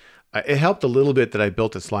slimes. And it helped a little bit that I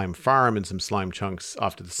built a slime farm and some slime chunks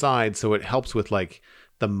off to the side. So it helps with like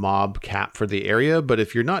the mob cap for the area. But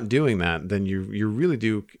if you're not doing that, then you really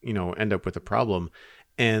do, end up with a problem.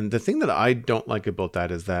 And the thing that I don't like about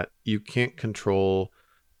that is that you can't control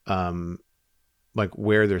like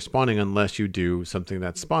where they're spawning unless you do something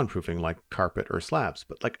that's spawn proofing, like carpet or slabs.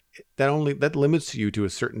 But like that limits you to a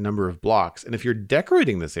certain number of blocks. And if you're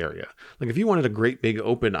decorating this area, like if you wanted a great big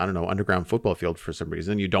open, I don't know, underground football field for some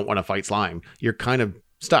reason, you don't want to fight slime, you're kind of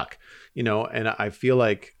stuck, and I feel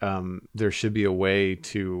like there should be a way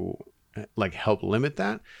to like help limit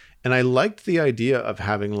that. And I liked the idea of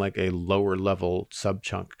having like a lower level sub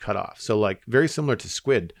chunk cutoff. So like very similar to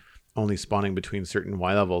squid only spawning between certain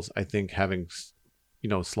Y levels. I think having,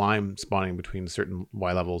 slime spawning between certain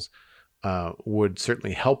Y levels would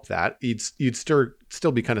certainly help that. You'd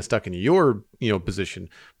still be kind of stuck in your, position,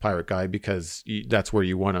 pirate guy, because that's where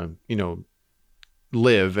you want to,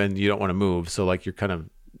 live and you don't want to move. So like you're going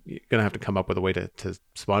to have to come up with a way to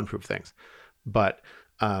spawn proof things. But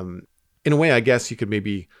in a way, I guess you could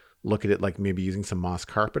maybe look at it like maybe using some moss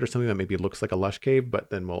carpet or something that maybe looks like a lush cave, but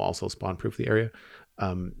then will also spawn proof the area.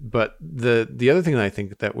 But the other thing that I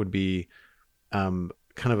think that would be kind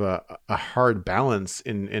of a hard balance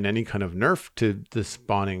in any kind of nerf to the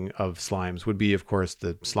spawning of slimes would be, of course,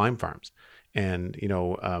 the slime farms. And,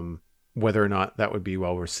 whether or not that would be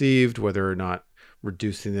well received, whether or not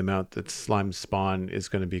reducing the amount that slimes spawn is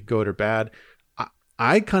going to be good or bad.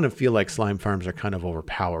 I kind of feel like slime farms are kind of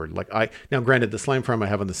overpowered. Now granted, the slime farm I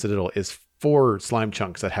have on the Citadel is 4 slime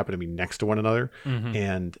chunks that happen to be next to one another. Mm-hmm.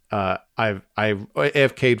 And I've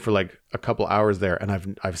AFK'd for like a couple hours there,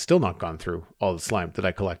 and I've still not gone through all the slime that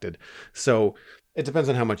I collected. So it depends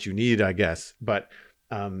on how much you need, I guess. But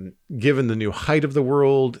given the new height of the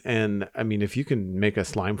world, and I mean, if you can make a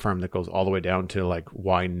slime farm that goes all the way down to like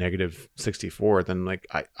Y-64, then like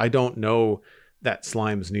I don't know that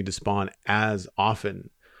slimes need to spawn as often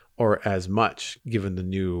or as much given the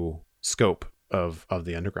new scope of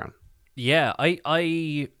the underground. Yeah,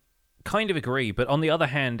 I kind of agree, but on the other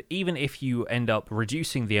hand, even if you end up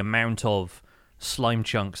reducing the amount of slime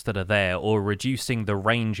chunks that are there or reducing the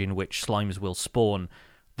range in which slimes will spawn,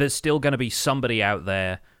 there's still going to be somebody out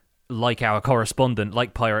there like our correspondent,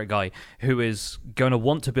 like Pirate Guy, who is going to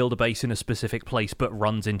want to build a base in a specific place but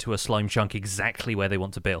runs into a slime chunk exactly where they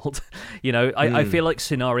want to build. I feel like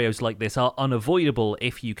scenarios like this are unavoidable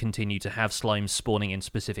if you continue to have slimes spawning in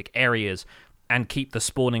specific areas and keep the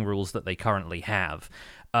spawning rules that they currently have.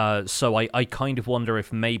 So I kind of wonder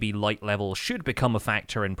if maybe light level should become a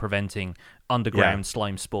factor in preventing underground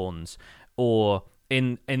slime spawns. Or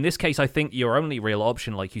in this case, I think your only real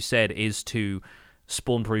option, like you said, is to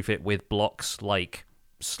spawn-proof it with blocks like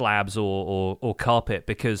slabs or carpet,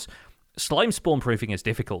 because slime spawn-proofing is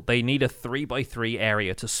difficult. They need a 3x3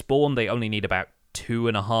 area to spawn. They only need about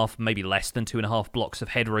 2.5, maybe less than 2.5 blocks of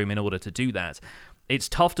headroom in order to do that. It's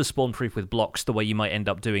tough to spawn-proof with blocks the way you might end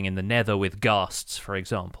up doing in the Nether with ghasts, for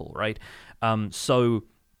example, right? So,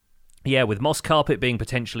 yeah, with moss carpet being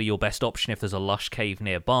potentially your best option if there's a lush cave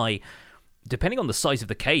nearby, depending on the size of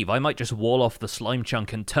the cave, I might just wall off the slime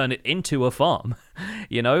chunk and turn it into a farm,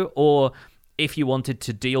 Or if you wanted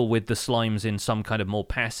to deal with the slimes in some kind of more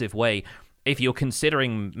passive way, if you're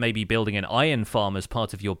considering maybe building an iron farm as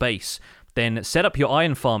part of your base, then set up your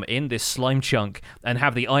iron farm in this slime chunk and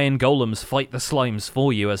have the iron golems fight the slimes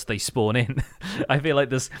for you as they spawn in. I feel like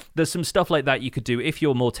there's some stuff like that you could do if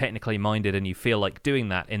you're more technically minded and you feel like doing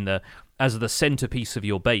that as the centerpiece of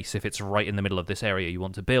your base, if it's right in the middle of this area you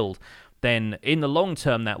want to build. Then in the long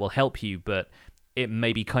term that will help you, but it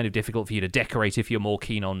may be kind of difficult for you to decorate if you're more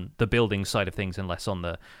keen on the building side of things and less on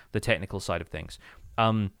the technical side of things.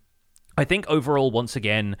 I think overall, once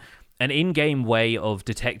again, an in-game way of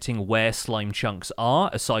detecting where slime chunks are,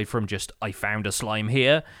 aside from just, I found a slime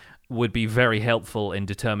here, would be very helpful in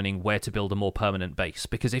determining where to build a more permanent base.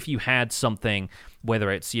 Because if you had something, whether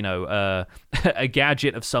it's, a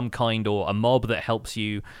gadget of some kind or a mob that helps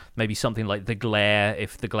you, maybe something like the glare,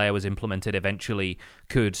 if the glare was implemented eventually,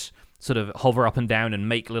 could sort of hover up and down and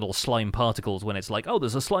make little slime particles when it's like, oh,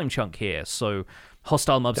 there's a slime chunk here, so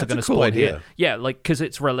hostile mobs are going to spawn here. Yeah, like, because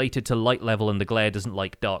it's related to light level and the glare doesn't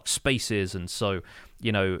like dark spaces, and so,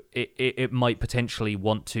 it might potentially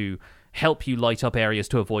want to help you light up areas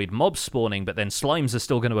to avoid mobs spawning, but then slimes are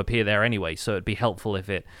still going to appear there anyway, so it'd be helpful if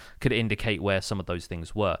it could indicate where some of those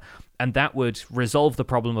things were. And that would resolve the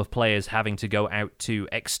problem of players having to go out to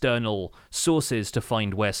external sources to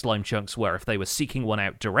find where slime chunks were if they were seeking one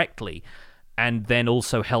out directly, and then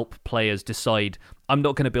also help players decide, I'm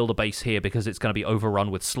not going to build a base here because it's going to be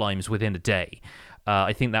overrun with slimes within a day.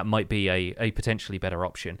 I think that might be a potentially better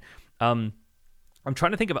option. I'm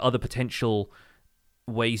trying to think of other potential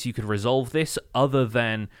ways you could resolve this other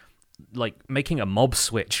than like making a mob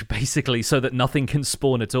switch basically so that nothing can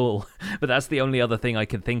spawn at all. But that's the only other thing I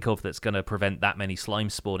can think of that's going to prevent that many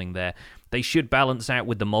slimes spawning there. They should balance out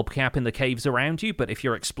with the mob cap in the caves around you, but if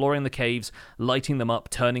you're exploring the caves, lighting them up,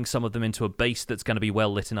 turning some of them into a base that's going to be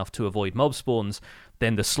well lit enough to avoid mob spawns,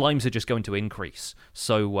 then the slimes are just going to increase.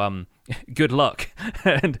 So good luck.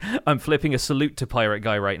 And I'm flipping a salute to Pirate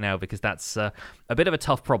Guy right now because that's a bit of a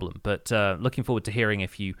tough problem, but looking forward to hearing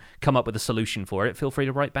if you come up with a solution for it. Feel free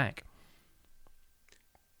to write back.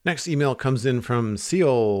 Next email comes in from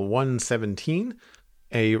Seal117,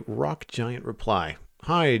 a rock giant reply.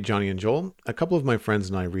 Hi, Johnny and Joel. A couple of my friends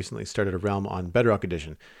and I recently started a realm on Bedrock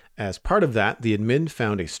Edition. As part of that, the admin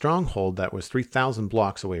found a stronghold that was 3,000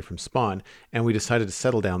 blocks away from spawn, and we decided to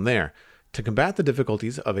settle down there. To combat the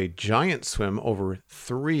difficulties of a giant swim over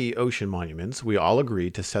 3 ocean monuments, we all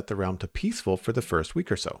agreed to set the realm to peaceful for the first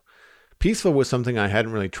week or so. Peaceful was something I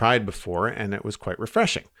hadn't really tried before, and it was quite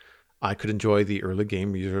refreshing. I could enjoy the early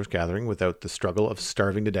game resource gathering without the struggle of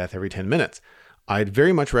starving to death every 10 minutes. I'd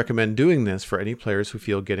very much recommend doing this for any players who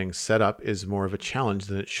feel getting set up is more of a challenge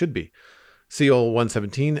than it should be.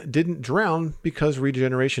 Seal117 didn't drown because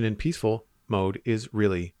regeneration in peaceful mode is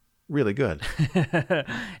really, really good.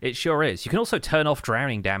 It sure is. You can also turn off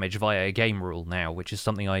drowning damage via a game rule now, which is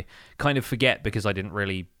something I kind of forget because I didn't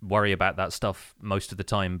really worry about that stuff most of the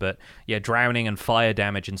time. But yeah, drowning and fire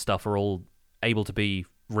damage and stuff are all able to be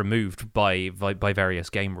removed by various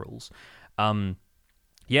game rules.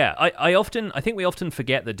 Yeah, I think we often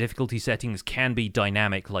forget that difficulty settings can be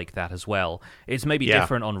dynamic like that as well. It's maybe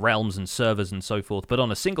different on realms and servers and so forth, but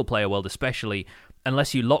on a single player world especially,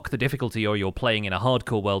 unless you lock the difficulty or you're playing in a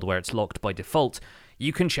hardcore world where it's locked by default,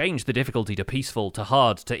 you can change the difficulty to peaceful, to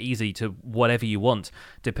hard, to easy, to whatever you want,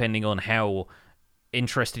 depending on how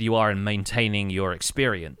interested you are in maintaining your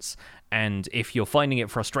experience. And if you're finding it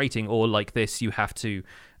frustrating, or like this, you have to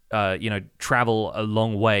travel a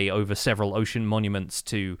long way over several ocean monuments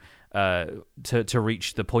to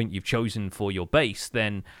reach the point you've chosen for your base,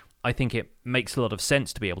 then I think it makes a lot of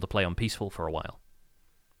sense to be able to play on peaceful for a while.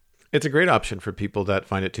 It's a great option for people that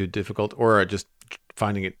find it too difficult or are just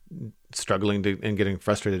finding it struggling to and getting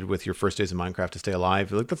frustrated with your first days of Minecraft to stay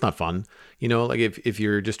alive. Like, that's not fun. You know, like if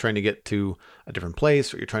you're just trying to get to a different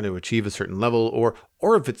place, or you're trying to achieve a certain level,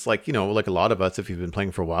 or if it's like, you know, like a lot of us, if you've been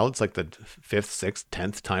playing for a while, it's like the 5th, 6th,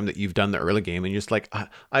 10th time that you've done the early game and you're just like,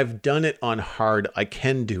 I've done it on hard. I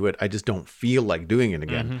can do it. I just don't feel like doing it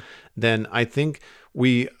again. Mm-hmm. Then I think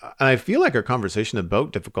I feel like our conversation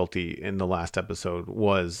about difficulty in the last episode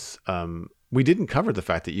was, we didn't cover the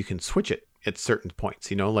fact that you can switch it at certain points,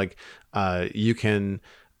 you know, like you can,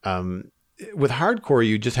 with hardcore,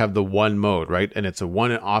 you just have the one mode, right? And it's a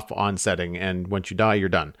one off on setting. And once you die, you're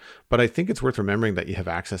done. But I think it's worth remembering that you have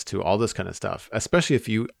access to all this kind of stuff, especially if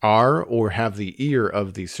you are or have the ear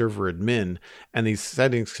of the server admin, and these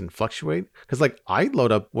settings can fluctuate. Because like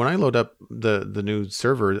when I load up the new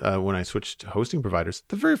server, when I switched hosting providers,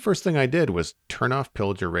 the very first thing I did was turn off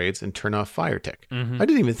pillager raids and turn off fire tick. Mm-hmm. I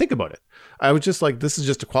didn't even think about it. I was just like, this is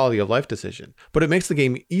just a quality of life decision. But it makes the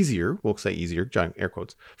game easier, we'll say easier, giant air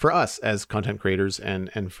quotes, for us as content creators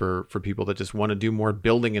and for people that just want to do more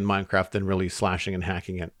building in Minecraft than really slashing and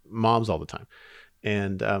hacking at mobs all the time.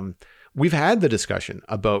 And we've had the discussion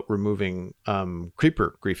about removing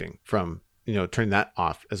creeper griefing from, you know, turning that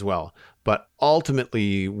off as well. But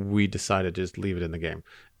ultimately, we decided to just leave it in the game.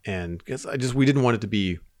 And because we didn't want it to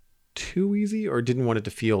be too easy or didn't want it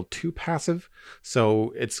to feel too passive.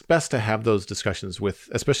 So it's best to have those discussions with,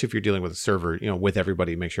 especially if you're dealing with a server, you know, with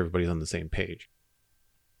everybody, make sure everybody's on the same page.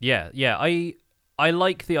 Yeah. I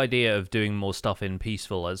like the idea of doing more stuff in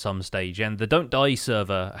peaceful at some stage, and the Don't Die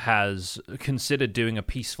server has considered doing a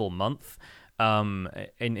peaceful month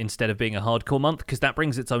instead of being a hardcore month, because that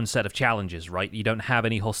brings its own set of challenges, right? You don't have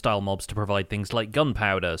any hostile mobs to provide things like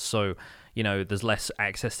gunpowder, so, you know, there's less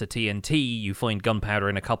access to TNT. You find gunpowder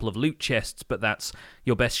in a couple of loot chests, but that's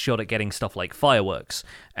your best shot at getting stuff like fireworks.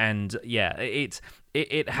 And yeah,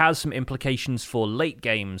 it has some implications for late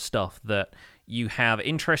game stuff that you have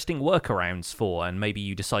interesting workarounds for, and maybe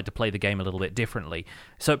you decide to play the game a little bit differently.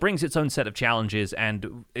 So it brings its own set of challenges,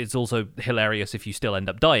 and it's also hilarious if you still end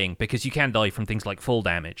up dying, because you can die from things like fall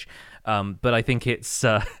damage. But I think it's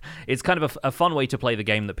kind of a fun way to play the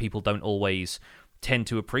game that people don't always tend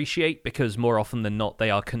to appreciate, because more often than not, they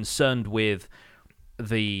are concerned with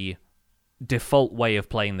the default way of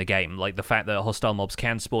playing the game, like the fact that hostile mobs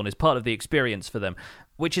can spawn is part of the experience for them,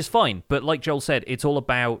 which is fine. But like Joel said, it's all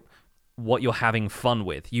about what you're having fun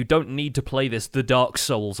with. You don't need to play this the Dark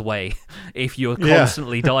Souls way if you're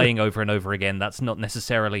constantly dying over and over again. That's not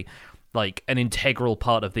necessarily like an integral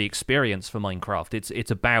part of the experience for Minecraft.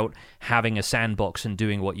 It's about having a sandbox and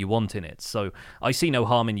doing what you want in it. So I see no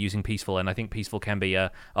harm in using Peaceful, and I think Peaceful can be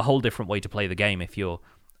a whole different way to play the game if you're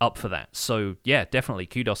up for that. So yeah, definitely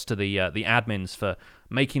kudos to the admins for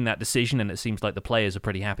making that decision, and it seems like the players are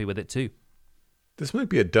pretty happy with it too. This might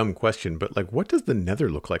be a dumb question, but like, what does the Nether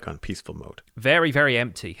look like on peaceful mode? Very, very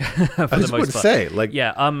empty. For I just would say, like,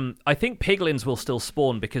 yeah. I think piglins will still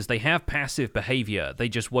spawn because they have passive behavior. They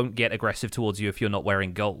just won't get aggressive towards you if you're not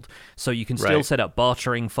wearing gold. So you can still set up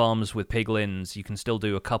bartering farms with piglins. You can still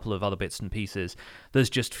do a couple of other bits and pieces. There's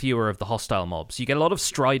just fewer of the hostile mobs. You get a lot of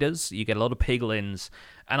striders. You get a lot of piglins.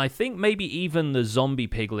 And I think maybe even the zombie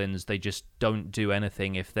piglins, they just don't do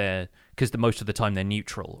anything because most of the time they're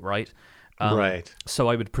neutral, right? Right. So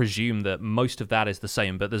I would presume that most of that is the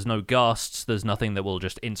same, but there's no ghasts, there's nothing that will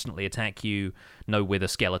just instantly attack you, no wither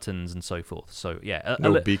skeletons and so forth. So yeah,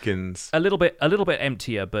 no beacons. A little bit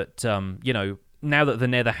emptier, but now that the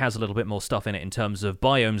Nether has a little bit more stuff in it in terms of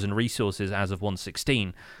biomes and resources as of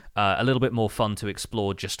 1.16, a little bit more fun to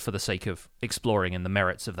explore just for the sake of exploring and the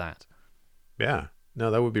merits of that. Yeah. No,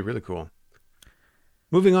 that would be really cool.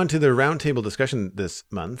 Moving on to the roundtable discussion this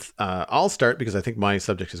month, I'll start because I think my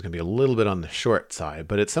subject is going to be a little bit on the short side,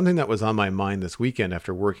 but it's something that was on my mind this weekend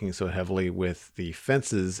after working so heavily with the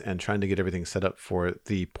fences and trying to get everything set up for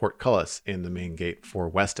the portcullis in the main gate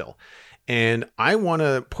for Westhill. And I want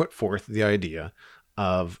to put forth the idea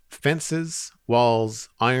of fences, walls,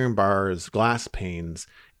 iron bars, glass panes,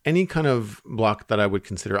 any kind of block that I would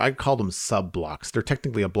consider, I call them sub blocks. They're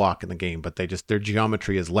technically a block in the game, but their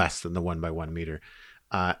geometry is less than the 1 by 1 meter.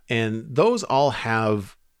 And those all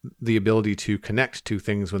have the ability to connect to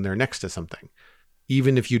things when they're next to something,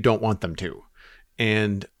 even if you don't want them to.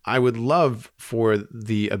 And I would love for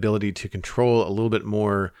the ability to control a little bit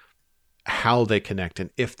more how they connect and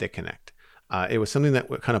if they connect. It was something that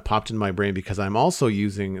kind of popped in my brain because I'm also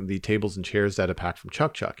using the tables and chairs data pack from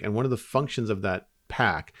ChuckChuck. And one of the functions of that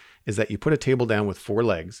pack is that you put a table down with 4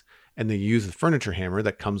 legs, and then you use the furniture hammer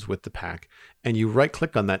that comes with the pack, and you right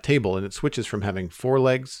click on that table and it switches from having 4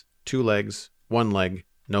 legs, 2 legs, 1 leg,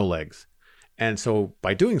 no legs. And so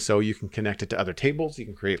by doing so, you can connect it to other tables. You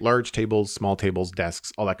can create large tables, small tables,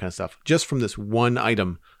 desks, all that kind of stuff, just from this one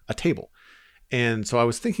item, a table. And so I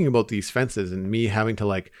was thinking about these fences and me having to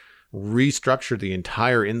like restructure the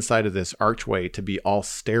entire inside of this archway to be all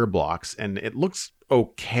stair blocks. And it looks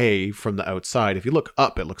okay from the outside. If you look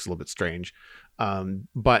up, it looks a little bit strange.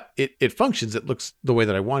 But it functions. It looks the way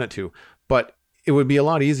that I want it to. But it would be a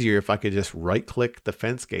lot easier if I could just right click the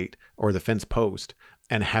fence gate or the fence post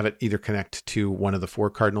and have it either connect to one of the 4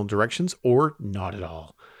 cardinal directions or not at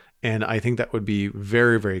all. And I think that would be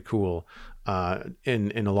very, very cool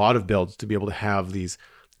in a lot of builds to be able to have these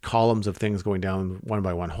columns of things going down 1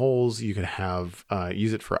 by 1 holes. You could have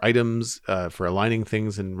use it for items, for aligning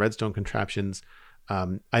things in redstone contraptions.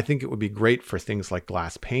 I think it would be great for things like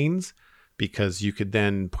glass panes, because you could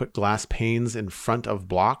then put glass panes in front of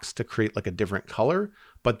blocks to create like a different color,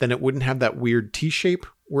 but then it wouldn't have that weird T shape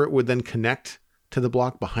where it would then connect to the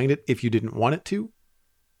block behind it if you didn't want it to.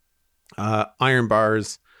 Iron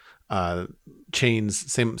bars,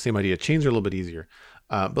 chains, same idea. Chains are a little bit easier.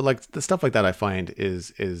 But like the stuff like that I find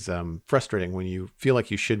is frustrating when you feel like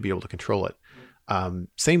you should be able to control it.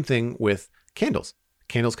 Same thing with candles.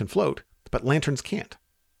 Candles can float, but lanterns can't.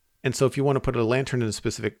 And so if you want to put a lantern in a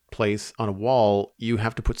specific place on a wall, you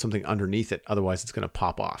have to put something underneath it. Otherwise it's going to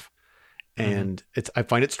pop off. And I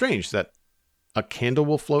find it strange that a candle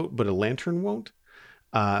will float, but a lantern won't.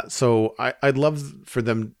 So I'd love for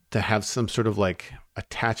them to have some sort of like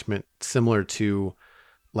attachment similar to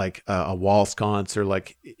like a wall sconce, or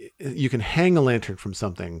like you can hang a lantern from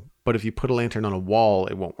something, but if you put a lantern on a wall,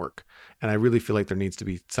 it won't work. And I really feel like there needs to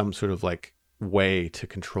be some sort of like way to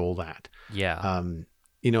control that. Yeah.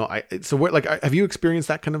 Have you experienced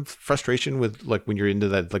that kind of frustration with like when you're into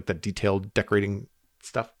that, like that detailed decorating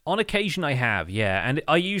stuff? On occasion I have, yeah, and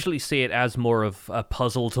I usually see it as more of a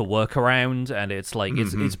puzzle to work around, and it's like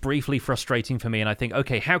it's briefly frustrating for me, and I think,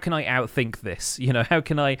 okay, how can I outthink this? How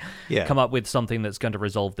can I come up with something that's going to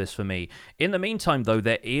resolve this for me? In the meantime, though,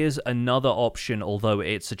 there is another option, although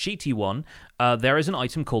it's a cheaty one. There is an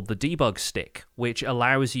item called the debug stick, which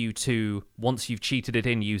allows you to, once you've cheated it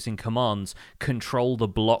in using commands, control the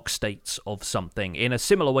block states of something in a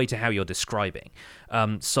similar way to how you're describing.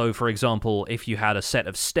 So, for example, if you had a set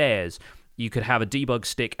of stairs, you could have a debug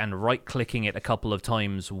stick, and right-clicking it a couple of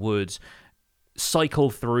times would cycle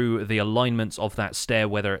through the alignments of that stair,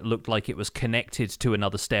 whether it looked like it was connected to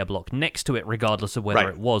another stair block next to it, regardless of whether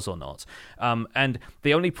it was or not. And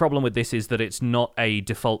the only problem with this is that it's not a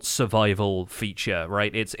default survival feature,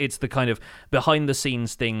 right? It's the kind of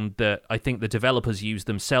behind-the-scenes thing that I think the developers use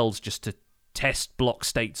themselves just to test block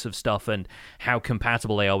states of stuff and how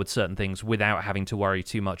compatible they are with certain things without having to worry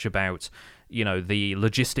too much about, the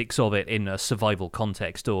logistics of it in a survival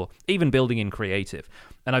context or even building in creative.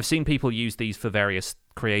 And I've seen people use these for various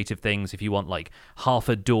creative things. If you want like half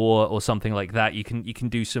a door or something like that, you can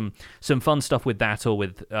do some fun stuff with that, or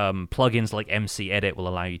with plugins like MC Edit will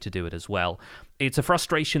allow you to do it as well. It's a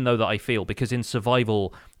frustration though that I feel, because in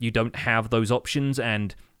survival you don't have those options,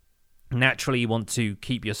 and naturally you want to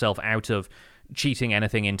keep yourself out of cheating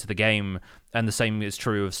anything into the game, and the same is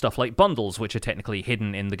true of stuff like bundles, which are technically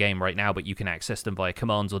hidden in the game right now, but you can access them via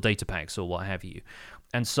commands or data packs or what have you.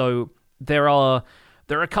 And so there are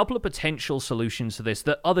a couple of potential solutions to this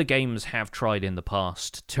that other games have tried in the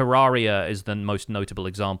past. Terraria is the most notable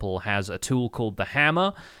example, has a tool called the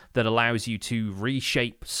Hammer that allows you to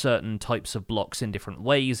reshape certain types of blocks in different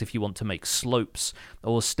ways if you want to make slopes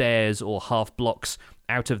or stairs or half blocks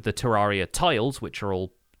out of the Terraria tiles, which are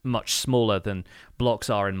all much smaller than blocks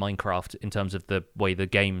are in Minecraft in terms of the way the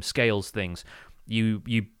game scales things. You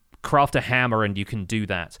craft a hammer and you can do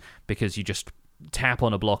that because you just tap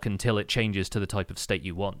on a block until it changes to the type of state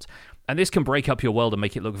you want. And this can break up your world and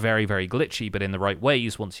make it look very, very glitchy, but in the right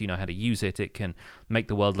ways, once you know how to use it, it can make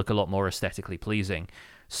the world look a lot more aesthetically pleasing.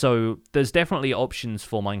 So there's definitely options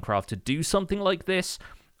for Minecraft to do something like this.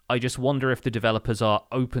 I just wonder if the developers are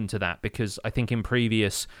open to that, because I think in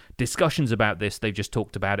previous discussions about this, they've just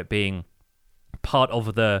talked about it being part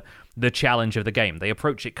of the challenge of the game. They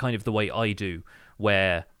approach it kind of the way I do,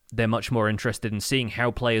 where they're much more interested in seeing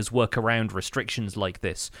how players work around restrictions like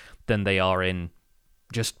this than they are in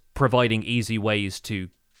just providing easy ways to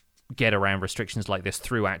get around restrictions like this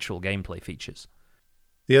through actual gameplay features.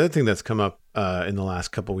 The other thing that's come up in the last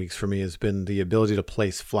couple of weeks for me has been the ability to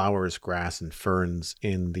place flowers, grass, and ferns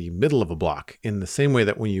in the middle of a block, in the same way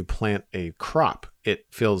that when you plant a crop, it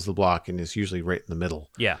fills the block and is usually right in the middle.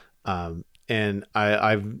 Yeah. And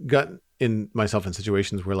I've gotten myself in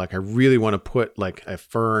situations where like I really want to put like a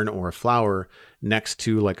fern or a flower next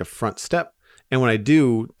to like a front step. And when I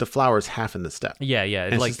do, the flower's half in the step. Yeah.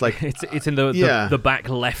 And it's in the back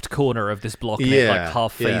left corner of this block, and it like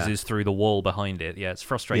half phases through the wall behind it. Yeah, it's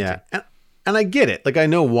frustrating. Yeah. And I get it. Like, I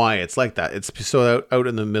know why it's like that. It's so out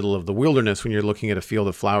in the middle of the wilderness, when you're looking at a field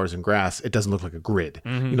of flowers and grass, it doesn't look like a grid.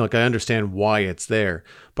 Mm-hmm. Like, I understand why it's there.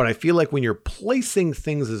 But I feel like when you're placing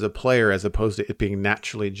things as a player, as opposed to it being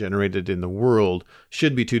naturally generated in the world,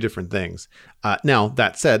 should be two different things. Now,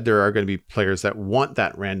 that said, there are going to be players that want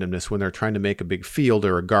that randomness when they're trying to make a big field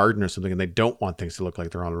or a garden or something, and they don't want things to look like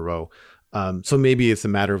they're on a row. So maybe it's a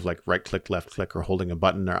matter of like right click, left click, or holding a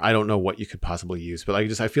button, or I don't know what you could possibly use, but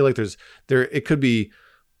I feel like there could be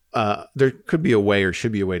a way, or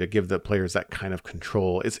should be a way, to give the players that kind of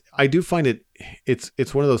control. I do find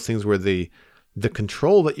it's one of those things where the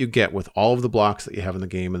control that you get with all of the blocks that you have in the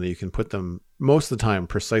game, and that you can put them most of the time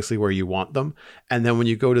precisely where you want them. And then when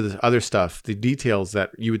you go to the other stuff, the details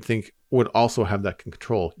that you would think would also have that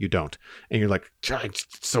control, you don't. And you're like, it's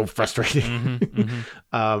so frustrating. Mm-hmm,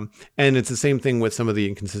 mm-hmm. And it's the same thing with some of the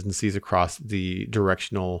inconsistencies across the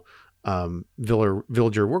directional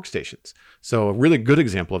villager workstations. So a really good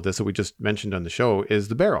example of this that we just mentioned on the show is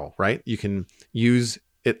the barrel, right? You can use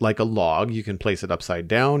it like a log. You can place it upside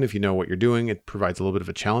down. If you know what you're doing, it provides a little bit of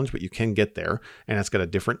a challenge, but you can get there. And it's got a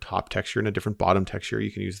different top texture and a different bottom texture.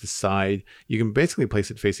 You can use the side. You can basically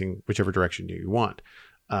place it facing whichever direction you want.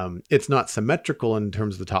 It's not symmetrical in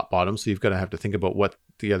terms of the top bottom, so you've got to have to think about what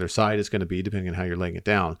the other side is going to be depending on how you're laying it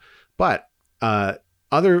down. But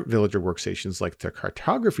other villager workstations, like the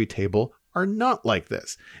cartography table, are not like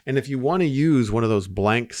this. And if you want to use one of those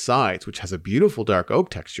blank sides, which has a beautiful dark oak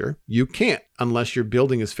texture, you can't unless your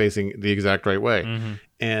building is facing the exact right way. Mm-hmm.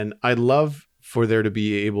 And I'd love for there to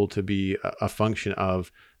be able to be a function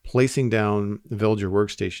of placing down villager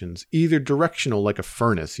workstations, either directional like a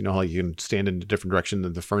furnace, you know how you can stand in a different direction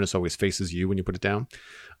and the furnace always faces you when you put it down,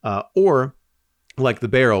 or like the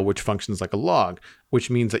barrel, which functions like a log, which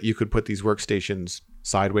means that you could put these workstations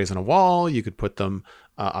sideways on a wall, you could put them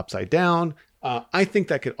upside down. I think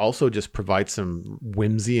that could also just provide some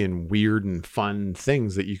whimsy and weird and fun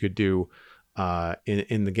things that you could do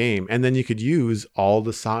in the game. And then you could use all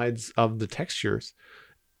the sides of the textures.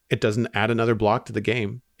 It doesn't add another block to the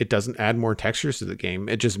game. It doesn't add more textures to the game.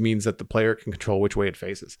 It just means that the player can control which way it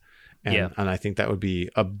faces. And I think that would be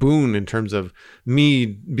a boon in terms of me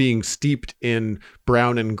being steeped in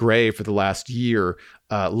brown and gray for the last year,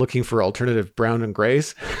 looking for alternative brown and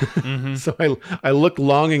grays. Mm-hmm. So I look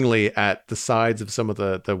longingly at the sides of some of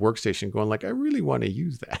the workstation going like, I really want to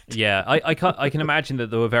use that. Yeah, I can imagine that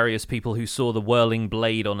there were various people who saw the whirling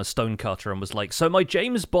blade on a stonecutter and was like, so my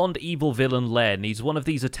James Bond evil villain Lair needs one of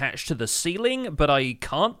these attached to the ceiling, but I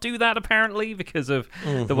can't do that apparently because of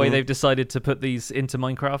the way they've decided to put these into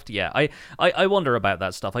Minecraft. Yeah, I wonder about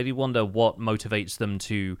that stuff. I do wonder what motivates them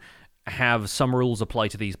to have some rules apply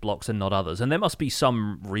to these blocks and not others. And there must be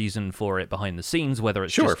some reason for it behind the scenes, whether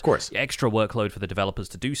it's just of course, extra workload for the developers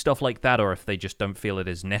to do stuff like that, or if they just don't feel it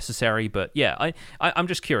is necessary. But yeah, I'm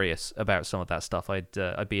just curious about some of that stuff.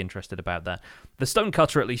 I'd be interested about that. The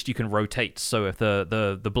stonecutter, at least you can rotate, so if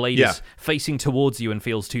the blade is facing towards you and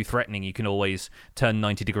feels too threatening, you can always turn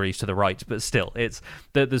 90 degrees to the right. But still,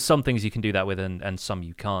 there's some things you can do that with and some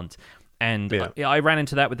you can't. And I ran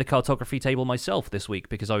into that with the cartography table myself this week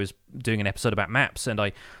because I was doing an episode about maps and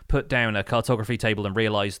I put down a cartography table and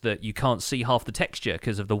realized that you can't see half the texture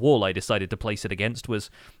because of the wall I decided to place it against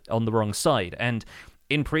was on the wrong side. And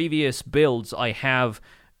in previous builds, I have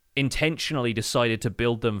intentionally decided to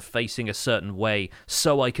build them facing a certain way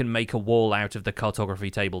so I can make a wall out of the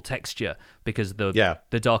cartography table texture because the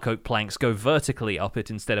dark oak planks go vertically up it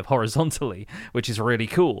instead of horizontally, which is really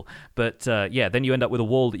cool. But then you end up with a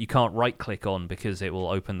wall that you can't right click on because it will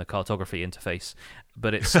open the cartography interface.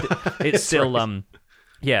 But it's still right.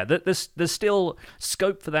 There's still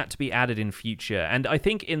scope for that to be added in future. And I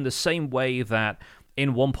think in the same way that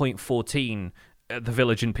in 1.14 the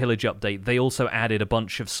Village and Pillage update, they also added a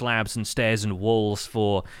bunch of slabs and stairs and walls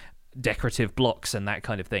for decorative blocks and that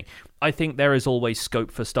kind of thing. I think there is always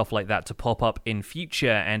scope for stuff like that to pop up in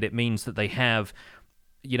future, and it means that they have,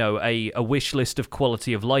 a wish list of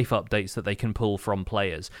quality of life updates that they can pull from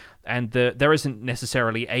players. And there isn't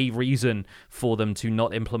necessarily a reason for them to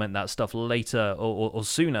not implement that stuff later or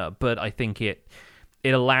sooner, but I think it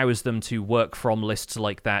allows them to work from lists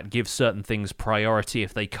like that, give certain things priority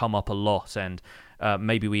if they come up a lot, and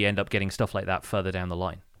maybe we end up getting stuff like that further down the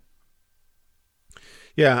line.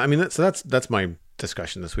 Yeah, I mean, that's my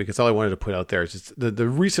discussion this week. It's all I wanted to put out there. It's just the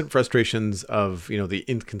recent frustrations of, the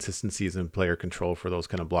inconsistencies in player control for those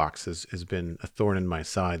kind of blocks has been a thorn in my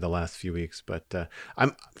side the last few weeks. But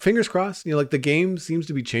I'm fingers crossed, the game seems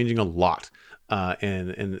to be changing a lot.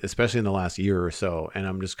 And especially in the last year or so. And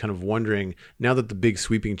I'm just kind of wondering, now that the big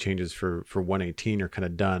sweeping changes for 118 are kind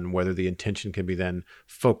of done, whether the intention can be then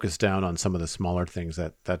focused down on some of the smaller things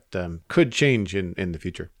that could change in the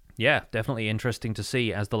future. Yeah, definitely interesting to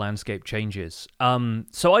see as the landscape changes.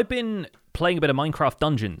 So I've been playing a bit of Minecraft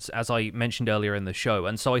Dungeons, as I mentioned earlier in the show,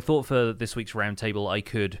 and so I thought for this week's roundtable I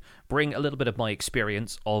could bring a little bit of my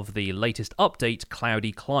experience of the latest update,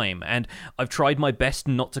 Cloudy Climb, and I've tried my best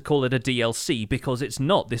not to call it a DLC, because it's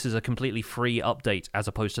not. This is a completely free update, as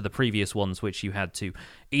opposed to the previous ones, which you had to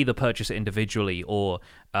either purchase it individually or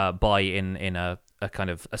buy in a kind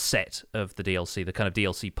of a set of the DLC, the kind of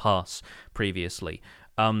DLC pass previously.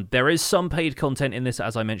 There is some paid content in this,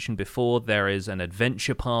 as I mentioned before. There is an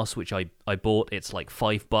adventure pass, which I bought. It's like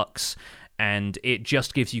 $5, and it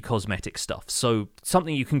just gives you cosmetic stuff. So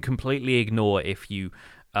something you can completely ignore if you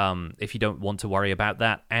don't want to worry about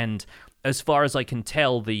that. And as far as I can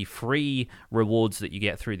tell, the free rewards that you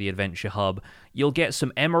get through the Adventure Hub, you'll get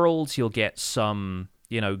some emeralds, you'll get some,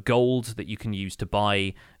 gold that you can use to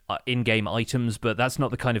buy in-game items, but that's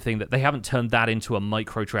not the kind of thing that they haven't turned that into a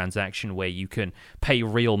microtransaction where you can pay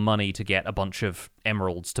real money to get a bunch of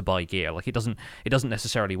emeralds to buy gear. Like it doesn't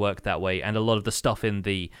necessarily work that way, and a lot of the stuff in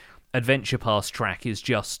the Adventure Pass track is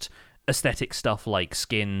just aesthetic stuff like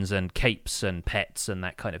skins and capes and pets and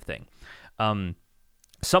that kind of thing.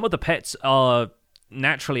 Some of the pets are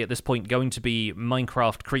naturally at this point going to be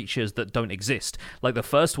Minecraft creatures that don't exist. Like the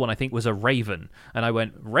first one I think was a raven, and I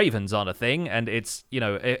went, ravens aren't a thing, and it's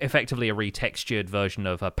effectively a retextured version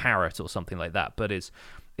of a parrot or something like that, but it's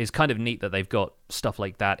kind of neat that they've got stuff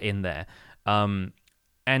like that in there. And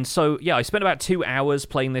so I spent about 2 hours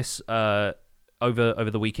playing this over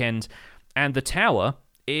the weekend, and the tower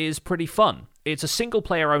is pretty fun. it's a single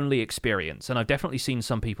player only experience, and I've definitely seen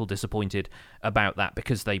some people disappointed about that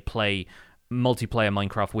because they play multiplayer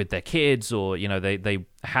Minecraft with their kids, or they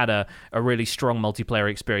had a really strong multiplayer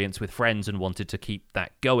experience with friends and wanted to keep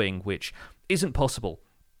that going, which isn't possible.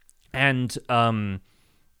 And I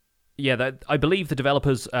believe the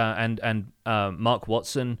developers and Mark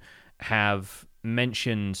Watson have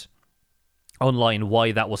mentioned online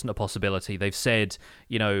why that wasn't a possibility. They've said,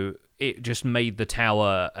 it just made the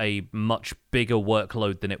tower a much bigger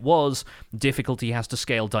workload than it was. Difficulty has to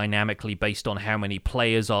scale dynamically based on how many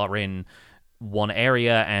players are in one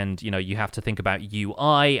area, and you have to think about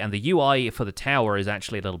UI, and the UI for the tower is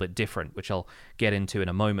actually a little bit different, which I'll get into in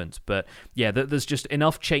a moment. But yeah, there's just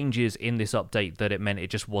enough changes in this update that it meant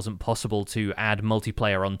it just wasn't possible to add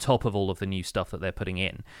multiplayer on top of all of the new stuff that they're putting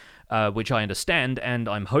in, which I understand, and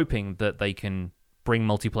I'm hoping that they can bring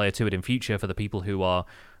multiplayer to it in future for the people who are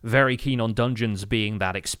very keen on dungeons being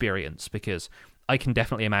that experience, because I can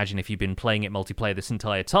definitely imagine if you've been playing it multiplayer this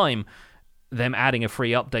entire time, them adding a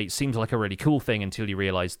free update seems like a really cool thing until you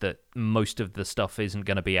realize that most of the stuff isn't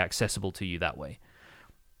going to be accessible to you that way.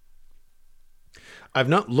 I've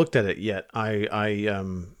not looked at it yet. I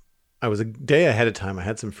was a day ahead of time. I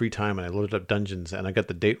had some free time and I loaded up Dungeons, and I got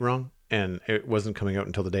the date wrong, and it wasn't coming out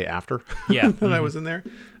until the day after that I was in there.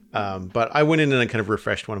 But I went in and I kind of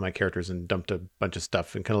refreshed one of my characters and dumped a bunch of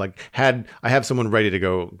stuff, and kind of like I have someone ready to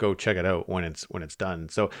go check it out when it's done.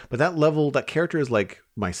 So, but that character is like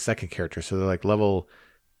my second character. So they're like level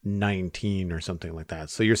 19 or something like that.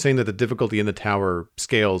 So you're saying that the difficulty in the tower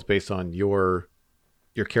scales based on your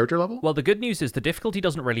character level? Well, the good news is the difficulty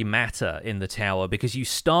doesn't really matter in the tower because you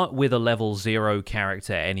start with a level 0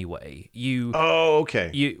 character anyway.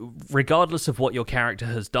 Regardless of what your character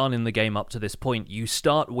has done in the game up to this point, you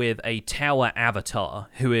start with a tower avatar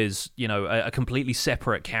who is, a completely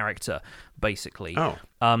separate character, basically.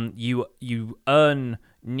 You earn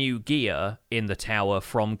new gear in the tower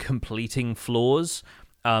from completing floors,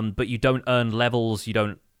 but you don't earn levels, you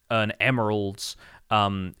don't earn emeralds.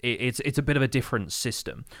 It's a bit of a different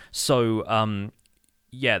system. So,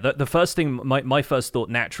 the first thing, my first thought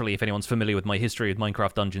naturally, if anyone's familiar with my history with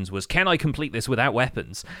Minecraft Dungeons, was, can I complete this without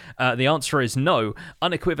weapons? The answer is no.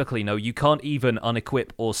 Unequivocally no. You can't even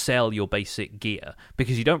unequip or sell your basic gear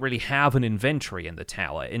because you don't really have an inventory in the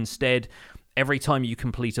tower. Instead, every time you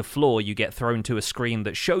complete a floor, you get thrown to a screen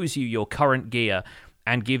that shows you your current gear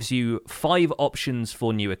and gives you 5 options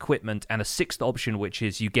for new equipment and a 6th option, which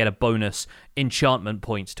is you get a bonus enchantment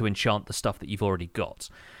points to enchant the stuff that you've already got.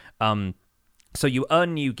 So you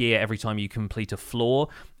earn new gear every time you complete a floor.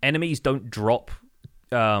 Enemies don't drop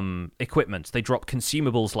equipment. They drop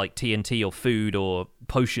consumables like TNT or food or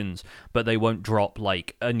potions, but they won't drop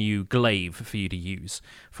like a new glaive for you to use,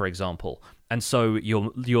 for example. And so your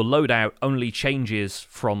loadout only changes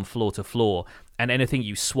from floor to floor, and anything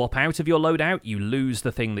you swap out of your loadout, you lose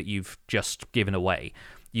the thing that you've just given away.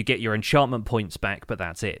 You get your enchantment points back, but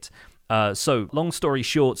that's it. So, long story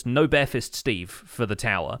short, no Barefist Steve for the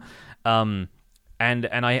tower. And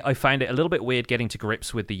I found it a little bit weird getting to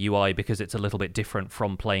grips with the UI because it's a little bit different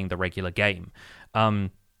from playing the regular game.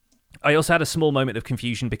 I also had a small moment of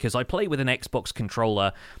confusion because I play with an Xbox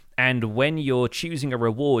controller, and when you're choosing a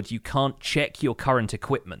reward, you can't check your current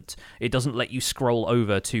equipment. It doesn't let you scroll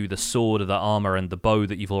over to the sword or the armor and the bow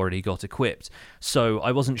that you've already got equipped. So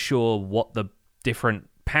I wasn't sure what the different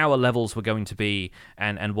power levels were going to be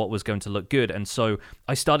and what was going to look good, and so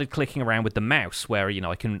I started clicking around with the mouse where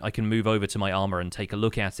I can move over to my armor and take a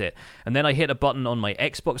look at it, and then I hit a button on my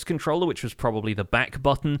Xbox controller, which was probably the back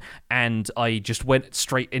button, and I just went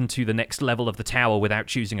straight into the next level of the tower without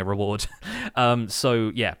choosing a reward.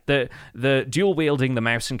 So yeah, the dual wielding the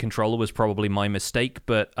mouse and controller was probably my mistake,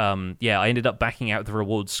 but I ended up backing out the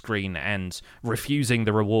reward screen and refusing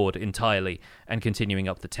the reward entirely and continuing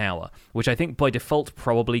up the tower, which I think by default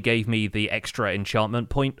probably gave me the extra enchantment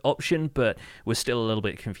point option, but was still a little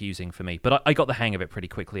bit confusing for me. But I got the hang of it pretty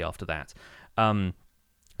quickly after that. And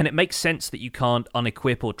it makes sense that you can't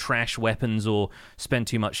unequip or trash weapons or spend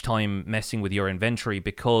too much time messing with your inventory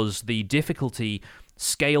because the difficulty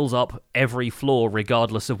scales up every floor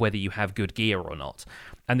regardless of whether you have good gear or not.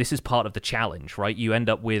 And this is part of the challenge, right? You end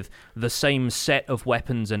up with the same set of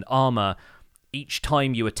weapons and armor each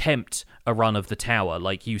time you attempt a run of the tower.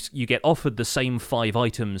 Like you get offered the same 5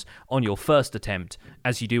 items on your first attempt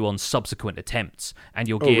as you do on subsequent attempts, and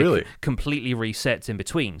your gear completely resets in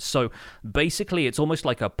between. So basically it's almost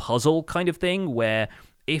like a puzzle kind of thing where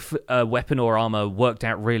if a weapon or armor worked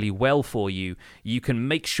out really well for you, you can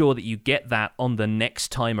make sure that you get that on the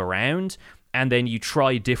next time around, and then you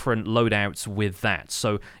try different loadouts with that.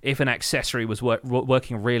 So if an accessory was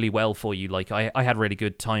working really well for you, like I had really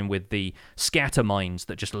good time with the scatter mines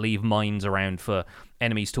that just leave mines around for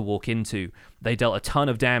enemies to walk into. They dealt a ton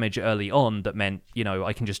of damage early on that meant,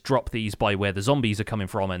 I can just drop these by where the zombies are coming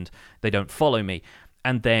from and they don't follow me.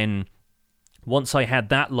 And then once I had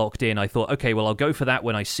that locked in, I thought, okay, well, I'll go for that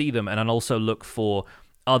when I see them, and I'll also look for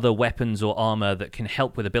other weapons or armor that can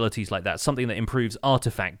help with abilities like that. Something that improves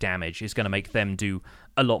artifact damage is going to make them do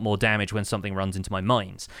a lot more damage when something runs into my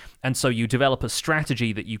mines. And so you develop a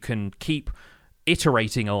strategy that you can keep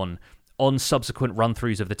iterating on subsequent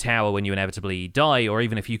run-throughs of the tower when you inevitably die, or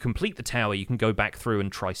even if you complete the tower, you can go back through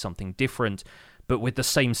and try something different, but with the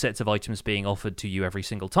same sets of items being offered to you every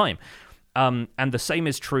single time. And the same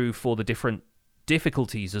is true for the different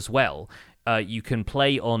difficulties as well. You can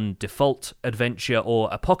play on default, adventure, or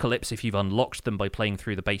apocalypse if you've unlocked them by playing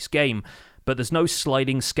through the base game, but there's no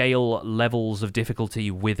sliding scale levels of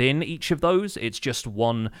difficulty within each of those. It's just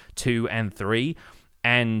 1, 2, and 3,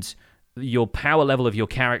 and your power level of your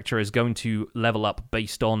character is going to level up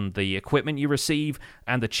based on the equipment you receive,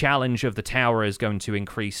 and the challenge of the tower is going to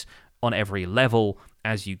increase on every level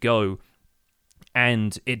as you go.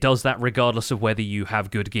 And it does that regardless of whether you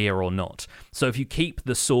have good gear or not. So if you keep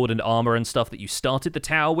the sword and armor and stuff that you started the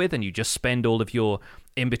tower with, and you just spend all of your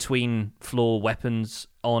in-between floor weapons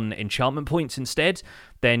on enchantment points instead,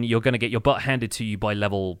 then you're going to get your butt handed to you by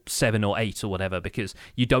level 7 or 8 or whatever, because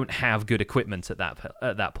you don't have good equipment at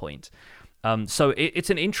that point. So it's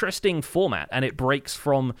an interesting format, and it breaks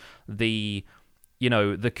from the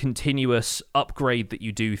continuous upgrade that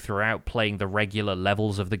you do throughout playing the regular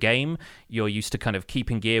levels of the game. You're used to kind of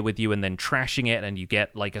keeping gear with you and then trashing it, and you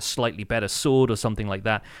get like a slightly better sword or something like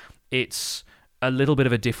that. It's a little bit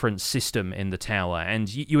of a different system in the tower,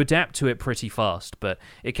 and you adapt to it pretty fast, but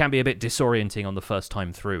it can be a bit disorienting on the first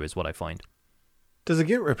time through, is what I find. Does it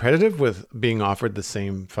get repetitive with being offered the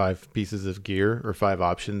same 5 pieces of gear or 5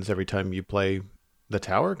 options every time you play the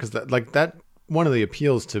tower? Because that one of the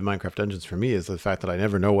appeals to Minecraft Dungeons for me is the fact that I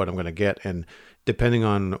never know what I'm going to get, and depending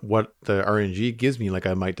on what the RNG gives me, like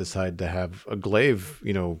I might decide to have a glaive,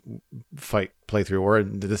 fight playthrough, or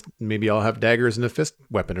this maybe I'll have daggers and a fist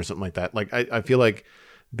weapon or something like that. Like I feel like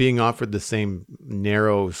being offered the same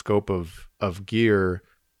narrow scope of gear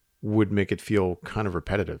would make it feel kind of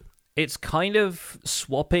repetitive. It's kind of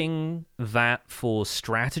swapping that for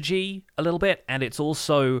strategy a little bit, and it's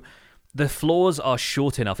also, the floors are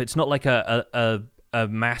short enough. It's not like a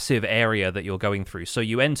massive area that you're going through. So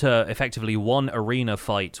you enter effectively one arena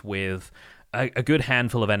fight with a good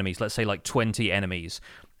handful of enemies, let's say like 20 enemies,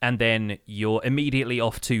 and then you're immediately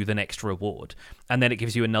off to the next reward. And then it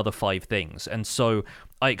gives you another 5 things. And so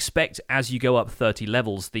I expect as you go up 30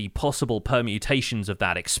 levels, the possible permutations of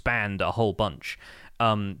that expand a whole bunch.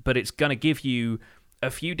 But it's going to give you a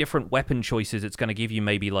few different weapon choices. It's going to give you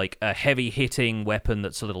maybe like a heavy hitting weapon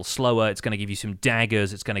that's a little slower. It's going to give you some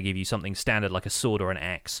daggers. It's going to give you something standard like a sword or an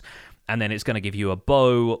axe. And then it's going to give you a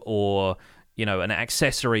bow or, an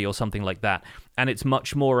accessory or something like that. And it's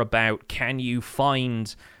much more about, can you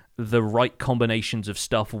find the right combinations of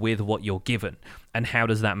stuff with what you're given, and how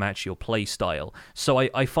does that match your play style? So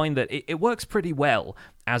I find that it works pretty well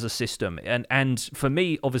as a system. And for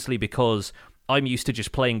me, obviously, because I'm used to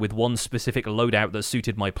just playing with one specific loadout that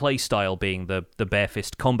suited my play style, being the bare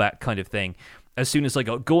fist combat kind of thing. As soon as I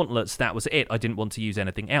got gauntlets, that was it. I didn't want to use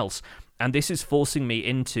anything else. And this is forcing me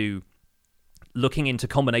into looking into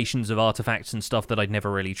combinations of artifacts and stuff that I'd never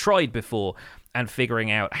really tried before, and figuring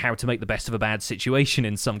out how to make the best of a bad situation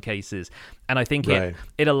in some cases. And I think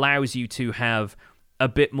it allows you to have a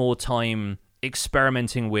bit more time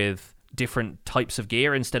experimenting with different types of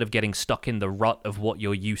gear instead of getting stuck in the rut of what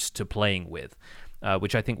you're used to playing with,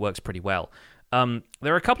 which I think works pretty well.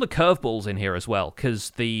 There are a couple of curveballs in here as well,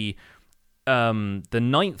 because the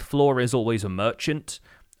 9th floor is always a merchant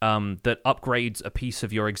that upgrades a piece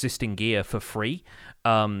of your existing gear for free.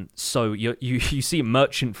 So you see a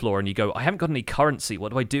merchant floor and you go, I haven't got any currency.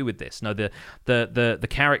 What do I do with this? No, the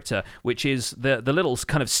character, which is the little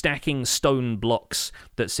kind of stacking stone blocks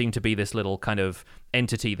that seem to be this little kind of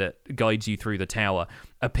entity that guides you through the tower,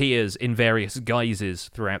 appears in various guises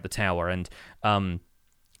throughout the tower. And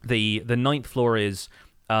the 9th floor is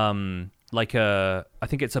like I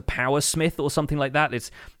think it's a power smith or something like that.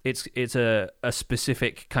 It's a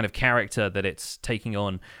specific kind of character that it's taking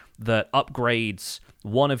on that upgrades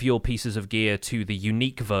one of your pieces of gear to the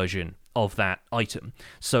unique version of that item.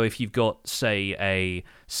 So if you've got, say, a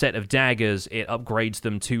set of daggers, it upgrades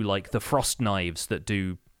them to like the frost knives that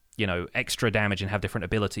do extra damage and have different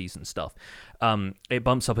abilities and stuff. It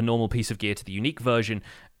bumps up a normal piece of gear to the unique version.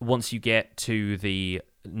 Once you get to the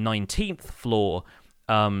 19th floor,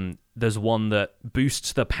 there's one that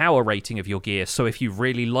boosts the power rating of your gear. So if you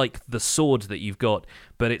really like the sword that you've got,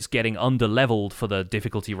 but it's getting under-leveled for the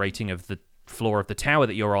difficulty rating of the floor of the tower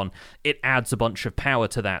that you're on, it adds a bunch of power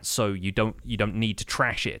to that, so you don't need to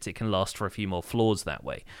trash it. It can last for a few more floors that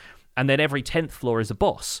way. And then every 10th floor is a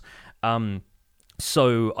boss.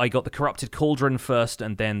 So I got the Corrupted Cauldron first,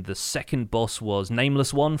 and then the second boss was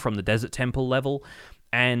Nameless One from the Desert Temple level.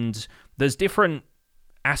 And there's different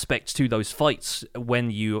aspects to those fights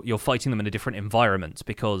when you're fighting them in a different environment,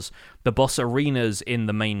 because the boss arenas in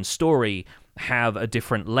the main story have a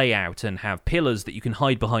different layout and have pillars that you can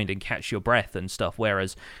hide behind and catch your breath and stuff,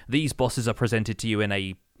 whereas these bosses are presented to you in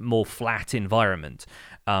a more flat environment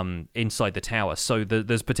inside the tower. So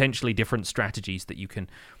there's potentially different strategies that you can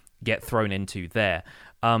get thrown into there.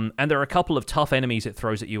 And there are a couple of tough enemies it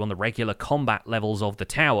throws at you on the regular combat levels of the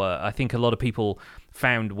tower. I think a lot of people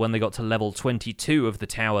found when they got to level 22 of the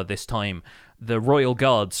tower this time, the Royal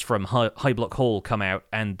Guards from High Block Hall come out,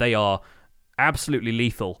 and they are absolutely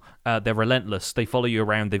lethal. They're relentless. They follow you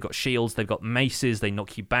around. They've got shields. They've got maces. They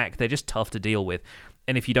knock you back. They're just tough to deal with.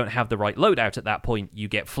 And if you don't have the right loadout at that point, you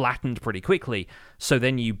get flattened pretty quickly. So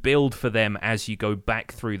then you build for them as you go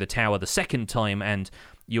back through the tower the second time, and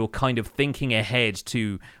you're kind of thinking ahead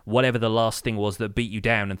to whatever the last thing was that beat you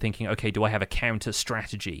down and thinking, okay, do I have a counter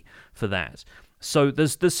strategy for that? So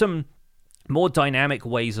there's some more dynamic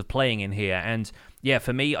ways of playing in here. And yeah,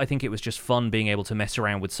 for me, I think it was just fun being able to mess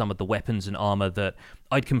around with some of the weapons and armor that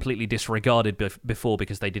I'd completely disregarded before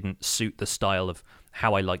because they didn't suit the style of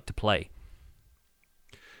how I like to play.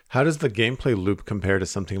 How does the gameplay loop compare to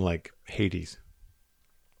something like Hades?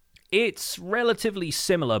 It's relatively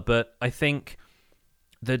similar, but I think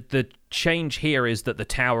the change here is that the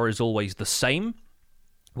tower is always the same,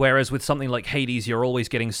 whereas with something like Hades, you're always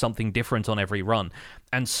getting something different on every run.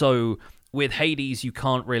 And so with Hades, you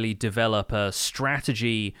can't really develop a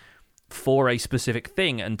strategy for a specific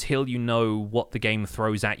thing until you know what the game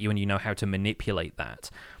throws at you and you know how to manipulate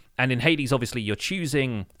that. And in Hades, obviously, you're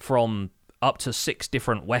choosing from up to 6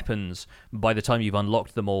 different weapons by the time you've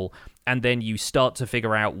unlocked them all, and then you start to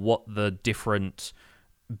figure out what the different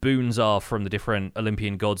boons are from the different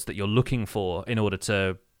Olympian gods that you're looking for in order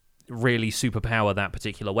to really superpower that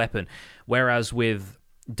particular weapon. Whereas with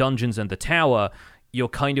Dungeons and the Tower, you're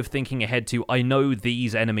kind of thinking ahead to, I know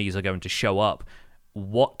these enemies are going to show up.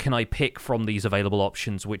 What can I pick from these available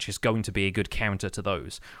options which is going to be a good counter to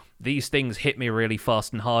those? These things hit me really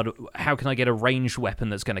fast and hard. How can I get a ranged weapon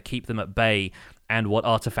that's going to keep them at bay? And what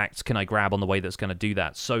artifacts can I grab on the way that's going to do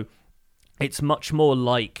that? So it's much more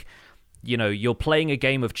like, you know, you're playing a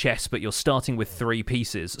game of chess, but you're starting with 3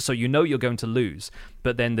 pieces. So you know you're going to lose.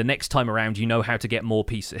 But then the next time around, you know how to get more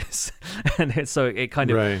pieces. And so it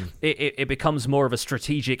kind of, right. it becomes more of a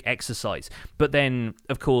strategic exercise. But then,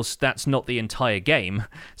 of course, that's not the entire game.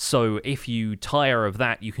 So if you tire of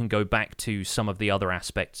that, you can go back to some of the other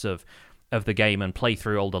aspects of the game and play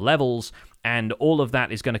through older levels. And all of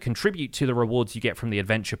that is going to contribute to the rewards you get from the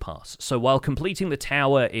Adventure Pass. So while completing the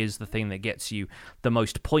tower is the thing that gets you the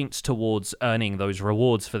most points towards earning those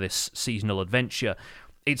rewards for this seasonal adventure,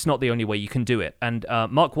 it's not the only way you can do it. And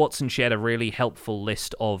Mark Watson shared a really helpful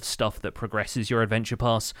list of stuff that progresses your Adventure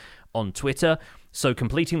Pass on Twitter. So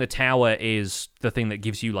completing the tower is the thing that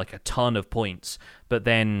gives you like a ton of points. But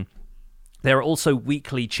then there are also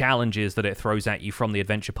weekly challenges that it throws at you from the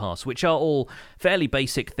Adventure Pass, which are all fairly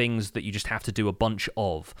basic things that you just have to do a bunch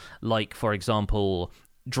of. Like, for example,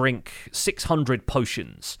 drink 600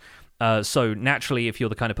 potions. So naturally, if you're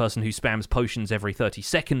the kind of person who spams potions every 30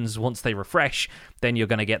 seconds once they refresh, then you're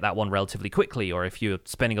going to get that one relatively quickly. Or if you're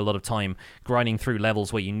spending a lot of time grinding through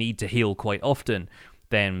levels where you need to heal quite often,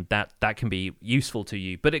 then that can be useful to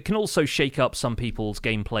you. But it can also shake up some people's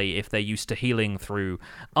gameplay if they're used to healing through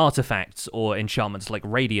artifacts or enchantments like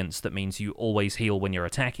Radiance that means you always heal when you're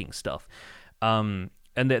attacking stuff. And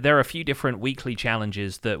there are a few different weekly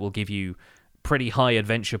challenges that will give you pretty high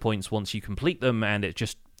adventure points once you complete them, and it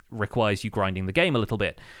just requires you grinding the game a little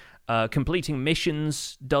bit. Completing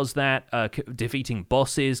missions does that. Defeating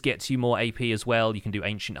bosses gets you more AP as well. You can do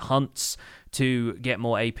ancient hunts to get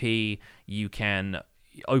more AP. You can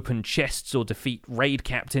open chests or defeat raid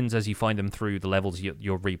captains as you find them through the levels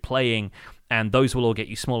you're replaying, and those will all get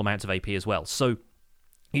you small amounts of AP as well. So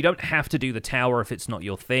you don't have to do the tower if it's not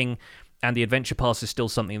your thing, and the Adventure Pass is still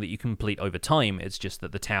something that you complete over time. It's just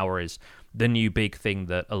that the tower is the new big thing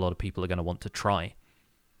that a lot of people are going to want to try.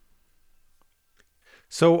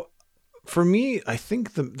 So for me, I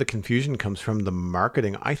think the confusion comes from the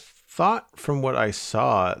marketing. I thought from what I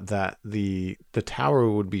saw that the tower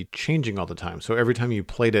would be changing all the time. So every time you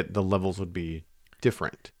played it, the levels would be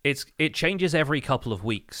different? It changes every couple of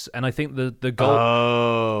weeks, and I think the goal.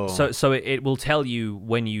 Oh, So it will tell you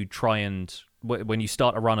when you try and when you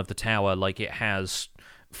start a run of the tower, like it has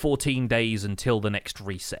 14 days until the next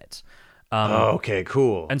reset. Okay,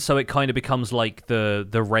 cool. And so it kind of becomes like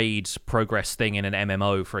the raid progress thing in an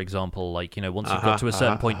MMO, for example. Like, you know, once you've got to a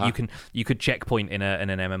certain point, you could checkpoint in an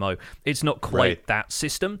MMO. It's not quite that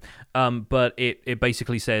system, but it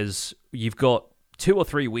basically says you've got 2 or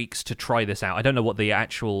 3 weeks to try this out. I don't know what the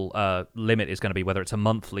actual limit is going to be, whether it's a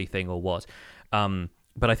monthly thing or what.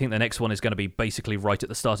 But I think the next one is going to be basically right at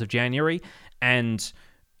the start of January, and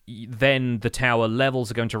then the tower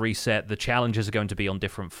levels are going to reset, the challenges are going to be on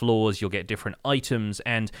different floors, you'll get different items,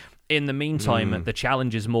 and in the meantime, the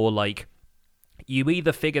challenge is more like you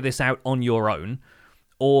either figure this out on your own,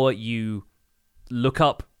 or you look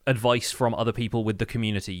up advice from other people with the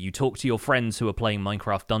community. You talk to your friends who are playing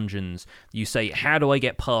Minecraft Dungeons. You say, how do I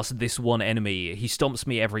get past this one enemy? He stomps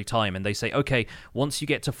me every time. And they say, okay, once you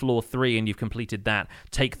get to floor 3 and you've completed that,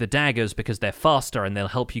 take the daggers because they're faster and they'll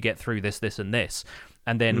help you get through this, this, and this.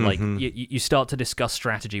 And then, like, you start to discuss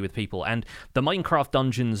strategy with people. And the Minecraft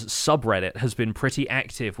Dungeons subreddit has been pretty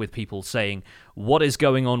active with people saying, what is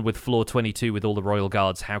going on with floor 22 with all the Royal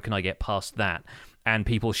Guards? How can I get past that? And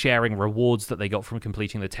people sharing rewards that they got from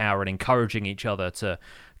completing the tower and encouraging each other to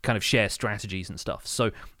kind of share strategies and stuff.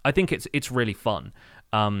 So I think it's really fun.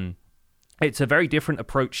 It's a very different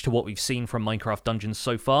approach to what we've seen from Minecraft Dungeons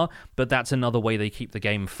so far, but that's another way they keep the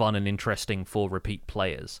game fun and interesting for repeat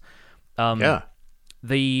players.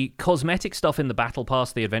 The cosmetic stuff in the Battle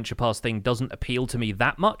Pass, the Adventure Pass thing, doesn't appeal to me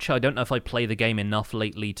that much. I don't know if I play the game enough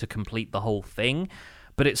lately to complete the whole thing,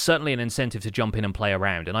 but it's certainly an incentive to jump in and play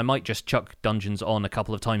around, and I might just chuck Dungeons on a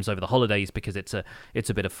couple of times over the holidays because it's a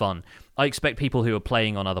bit of fun. I expect people who are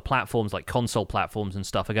playing on other platforms, like console platforms and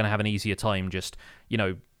stuff, are going to have an easier time just, you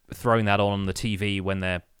know, throwing that on the TV when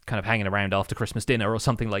they're kind of hanging around after Christmas dinner or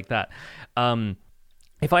something like that.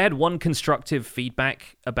 If I had one constructive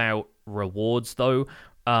feedback about rewards, though,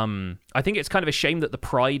 I think it's kind of a shame that the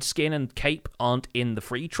Pride skin and cape aren't in the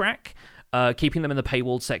free track. Keeping them in the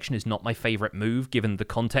paywalled section is not my favorite move, given the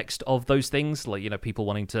context of those things. Like, you know, people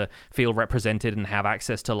wanting to feel represented and have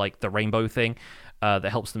access to, like, the rainbow thing that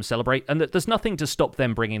helps them celebrate. And there's nothing to stop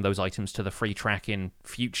them bringing those items to the free track in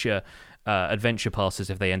future adventure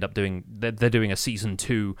passes if they end up doing they're doing a season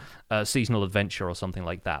 2 seasonal adventure or something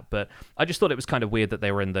like that. But I just thought it was kind of weird that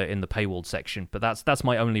they were in the paywalled section. But that's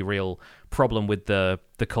my only real problem with the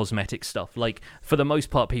cosmetic stuff. Like, for the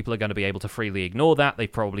most part, people are going to be able to freely ignore that.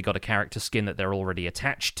 They've probably got a character skin that they're already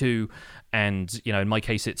attached to, and, you know, in my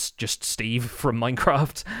case, it's just Steve from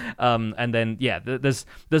Minecraft. And then, yeah, there's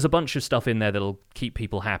a bunch of stuff in there that'll keep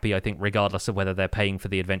people happy, I think, regardless of whether they're paying for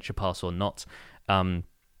the adventure pass or not.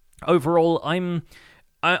 Overall, I'm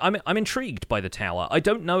intrigued by the tower. I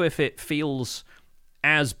don't know if it feels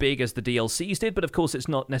as big as the DLCs did, but of course it's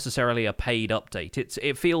not necessarily a paid update.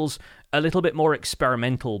 It feels a little bit more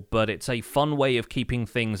experimental, but it's a fun way of keeping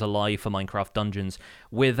things alive for Minecraft Dungeons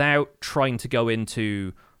without trying to go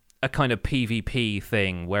into a kind of PvP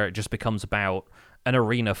thing where it just becomes about an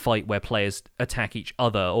arena fight where players attack each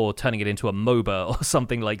other, or turning it into a MOBA or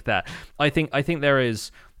something like that. I think there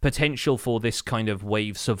is potential for this kind of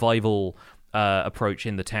wave survival approach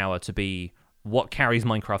in the tower to be what carries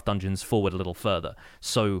Minecraft Dungeons forward a little further.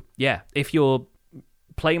 So, yeah, if you're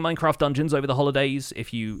playing Minecraft Dungeons over the holidays,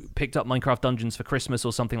 if you picked up Minecraft Dungeons for Christmas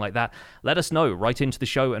or something like that, let us know. Write into the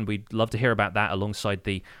show, and we'd love to hear about that alongside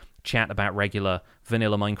the chat about regular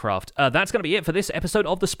vanilla Minecraft. That's going to be it for this episode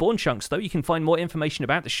of The Spawn Chunks, though. You can find more information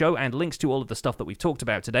about the show and links to all of the stuff that we've talked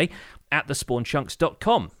about today at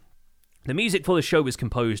thespawnchunks.com. The music for the show was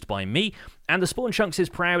composed by me, and The Spawn Chunks is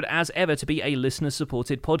proud as ever to be a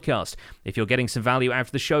listener-supported podcast. If you're getting some value out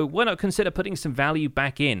of the show, why not consider putting some value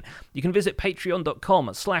back in? You can visit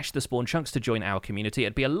patreon.com/thespawnchunks to join our community.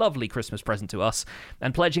 It'd be a lovely Christmas present to us,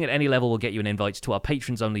 and pledging at any level will get you an invite to our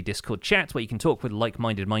patrons-only Discord chat, where you can talk with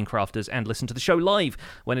like-minded Minecrafters and listen to the show live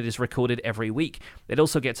when it is recorded every week. It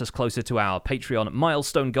also gets us closer to our Patreon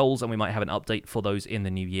milestone goals, and we might have an update for those in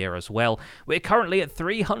the new year as well. We're currently at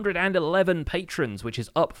 311 patrons, which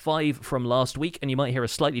is up 5 from last week, and you might hear a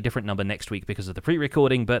slightly different number next week because of the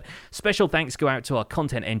pre-recording, but special thanks go out to our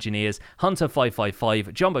content engineers,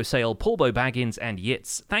 Hunter555, Jumbo Sale, Paulbo Baggins, and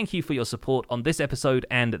Yitz. Thank you for your support on this episode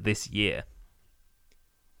and this year.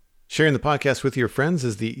 Sharing the podcast with your friends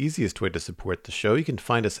is the easiest way to support the show. You can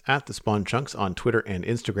find us at The Spawn Chunks on Twitter and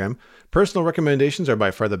Instagram. Personal recommendations are by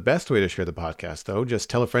far the best way to share the podcast, though. Just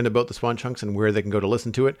tell a friend about The Spawn Chunks and where they can go to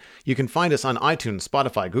listen to it. You can find us on iTunes,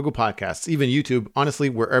 Spotify, Google Podcasts, even YouTube, honestly,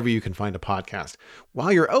 wherever you can find a podcast.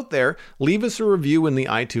 While you're out there, leave us a review in the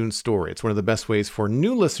iTunes store. It's one of the best ways for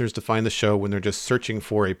new listeners to find the show when they're just searching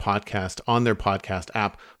for a podcast on their podcast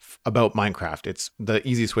app about Minecraft. It's the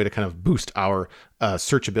easiest way to kind of boost our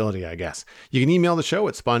searchability, I guess. You can email the show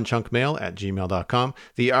at spawnchunkmail@gmail.com.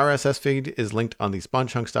 The RSS feed is linked on the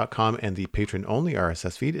spawnchunks.com, and the patron-only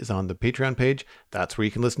RSS feed is on the Patreon page. That's where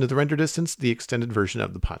you can listen to the Render Distance, the extended version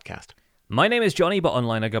of the podcast. My name is Johnny, but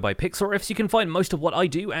online I go by Pixelriffs. You can find most of what I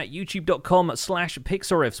do at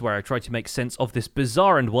youtube.com/Pixelriffs, where I try to make sense of this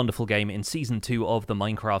bizarre and wonderful game in Season 2 of the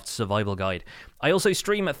Minecraft Survival Guide. I also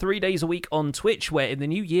stream 3 days a week on Twitch, where in the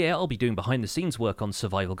new year I'll be doing behind-the-scenes work on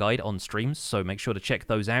Survival Guide on streams, so make sure to check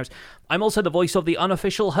those out. I'm also the voice of the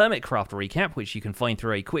unofficial Hermitcraft recap, which you can find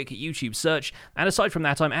through a quick YouTube search, and aside from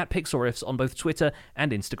that, I'm at Pixelriffs on both Twitter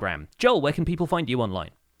and Instagram. Joel, where can people find you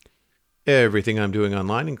online? Everything I'm doing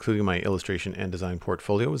online, including my illustration and design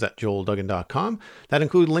portfolio, is at joelduggan.com. That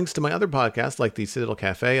includes links to my other podcasts like the Citadel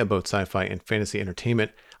Cafe about sci-fi and fantasy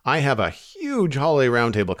entertainment. I have a huge holiday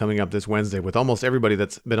roundtable coming up this Wednesday with almost everybody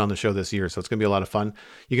that's been on the show this year, so it's going to be a lot of fun.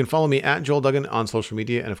 You can follow me at Joel Duggan on social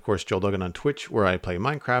media, and of course Joel Duggan on Twitch, where I play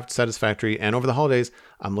Minecraft, Satisfactory, and over the holidays,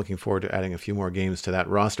 I'm looking forward to adding a few more games to that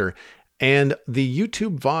roster. And the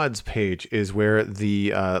YouTube VODs page is where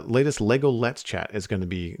the latest LEGO Let's Chat is going to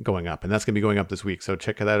be going up. And that's going to be going up this week. So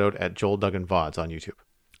check that out at Joel Duggan VODs on YouTube.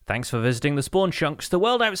 Thanks for visiting the Spawn Chunks. The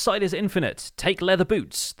world outside is infinite. Take leather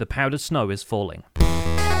boots. The powdered snow is falling.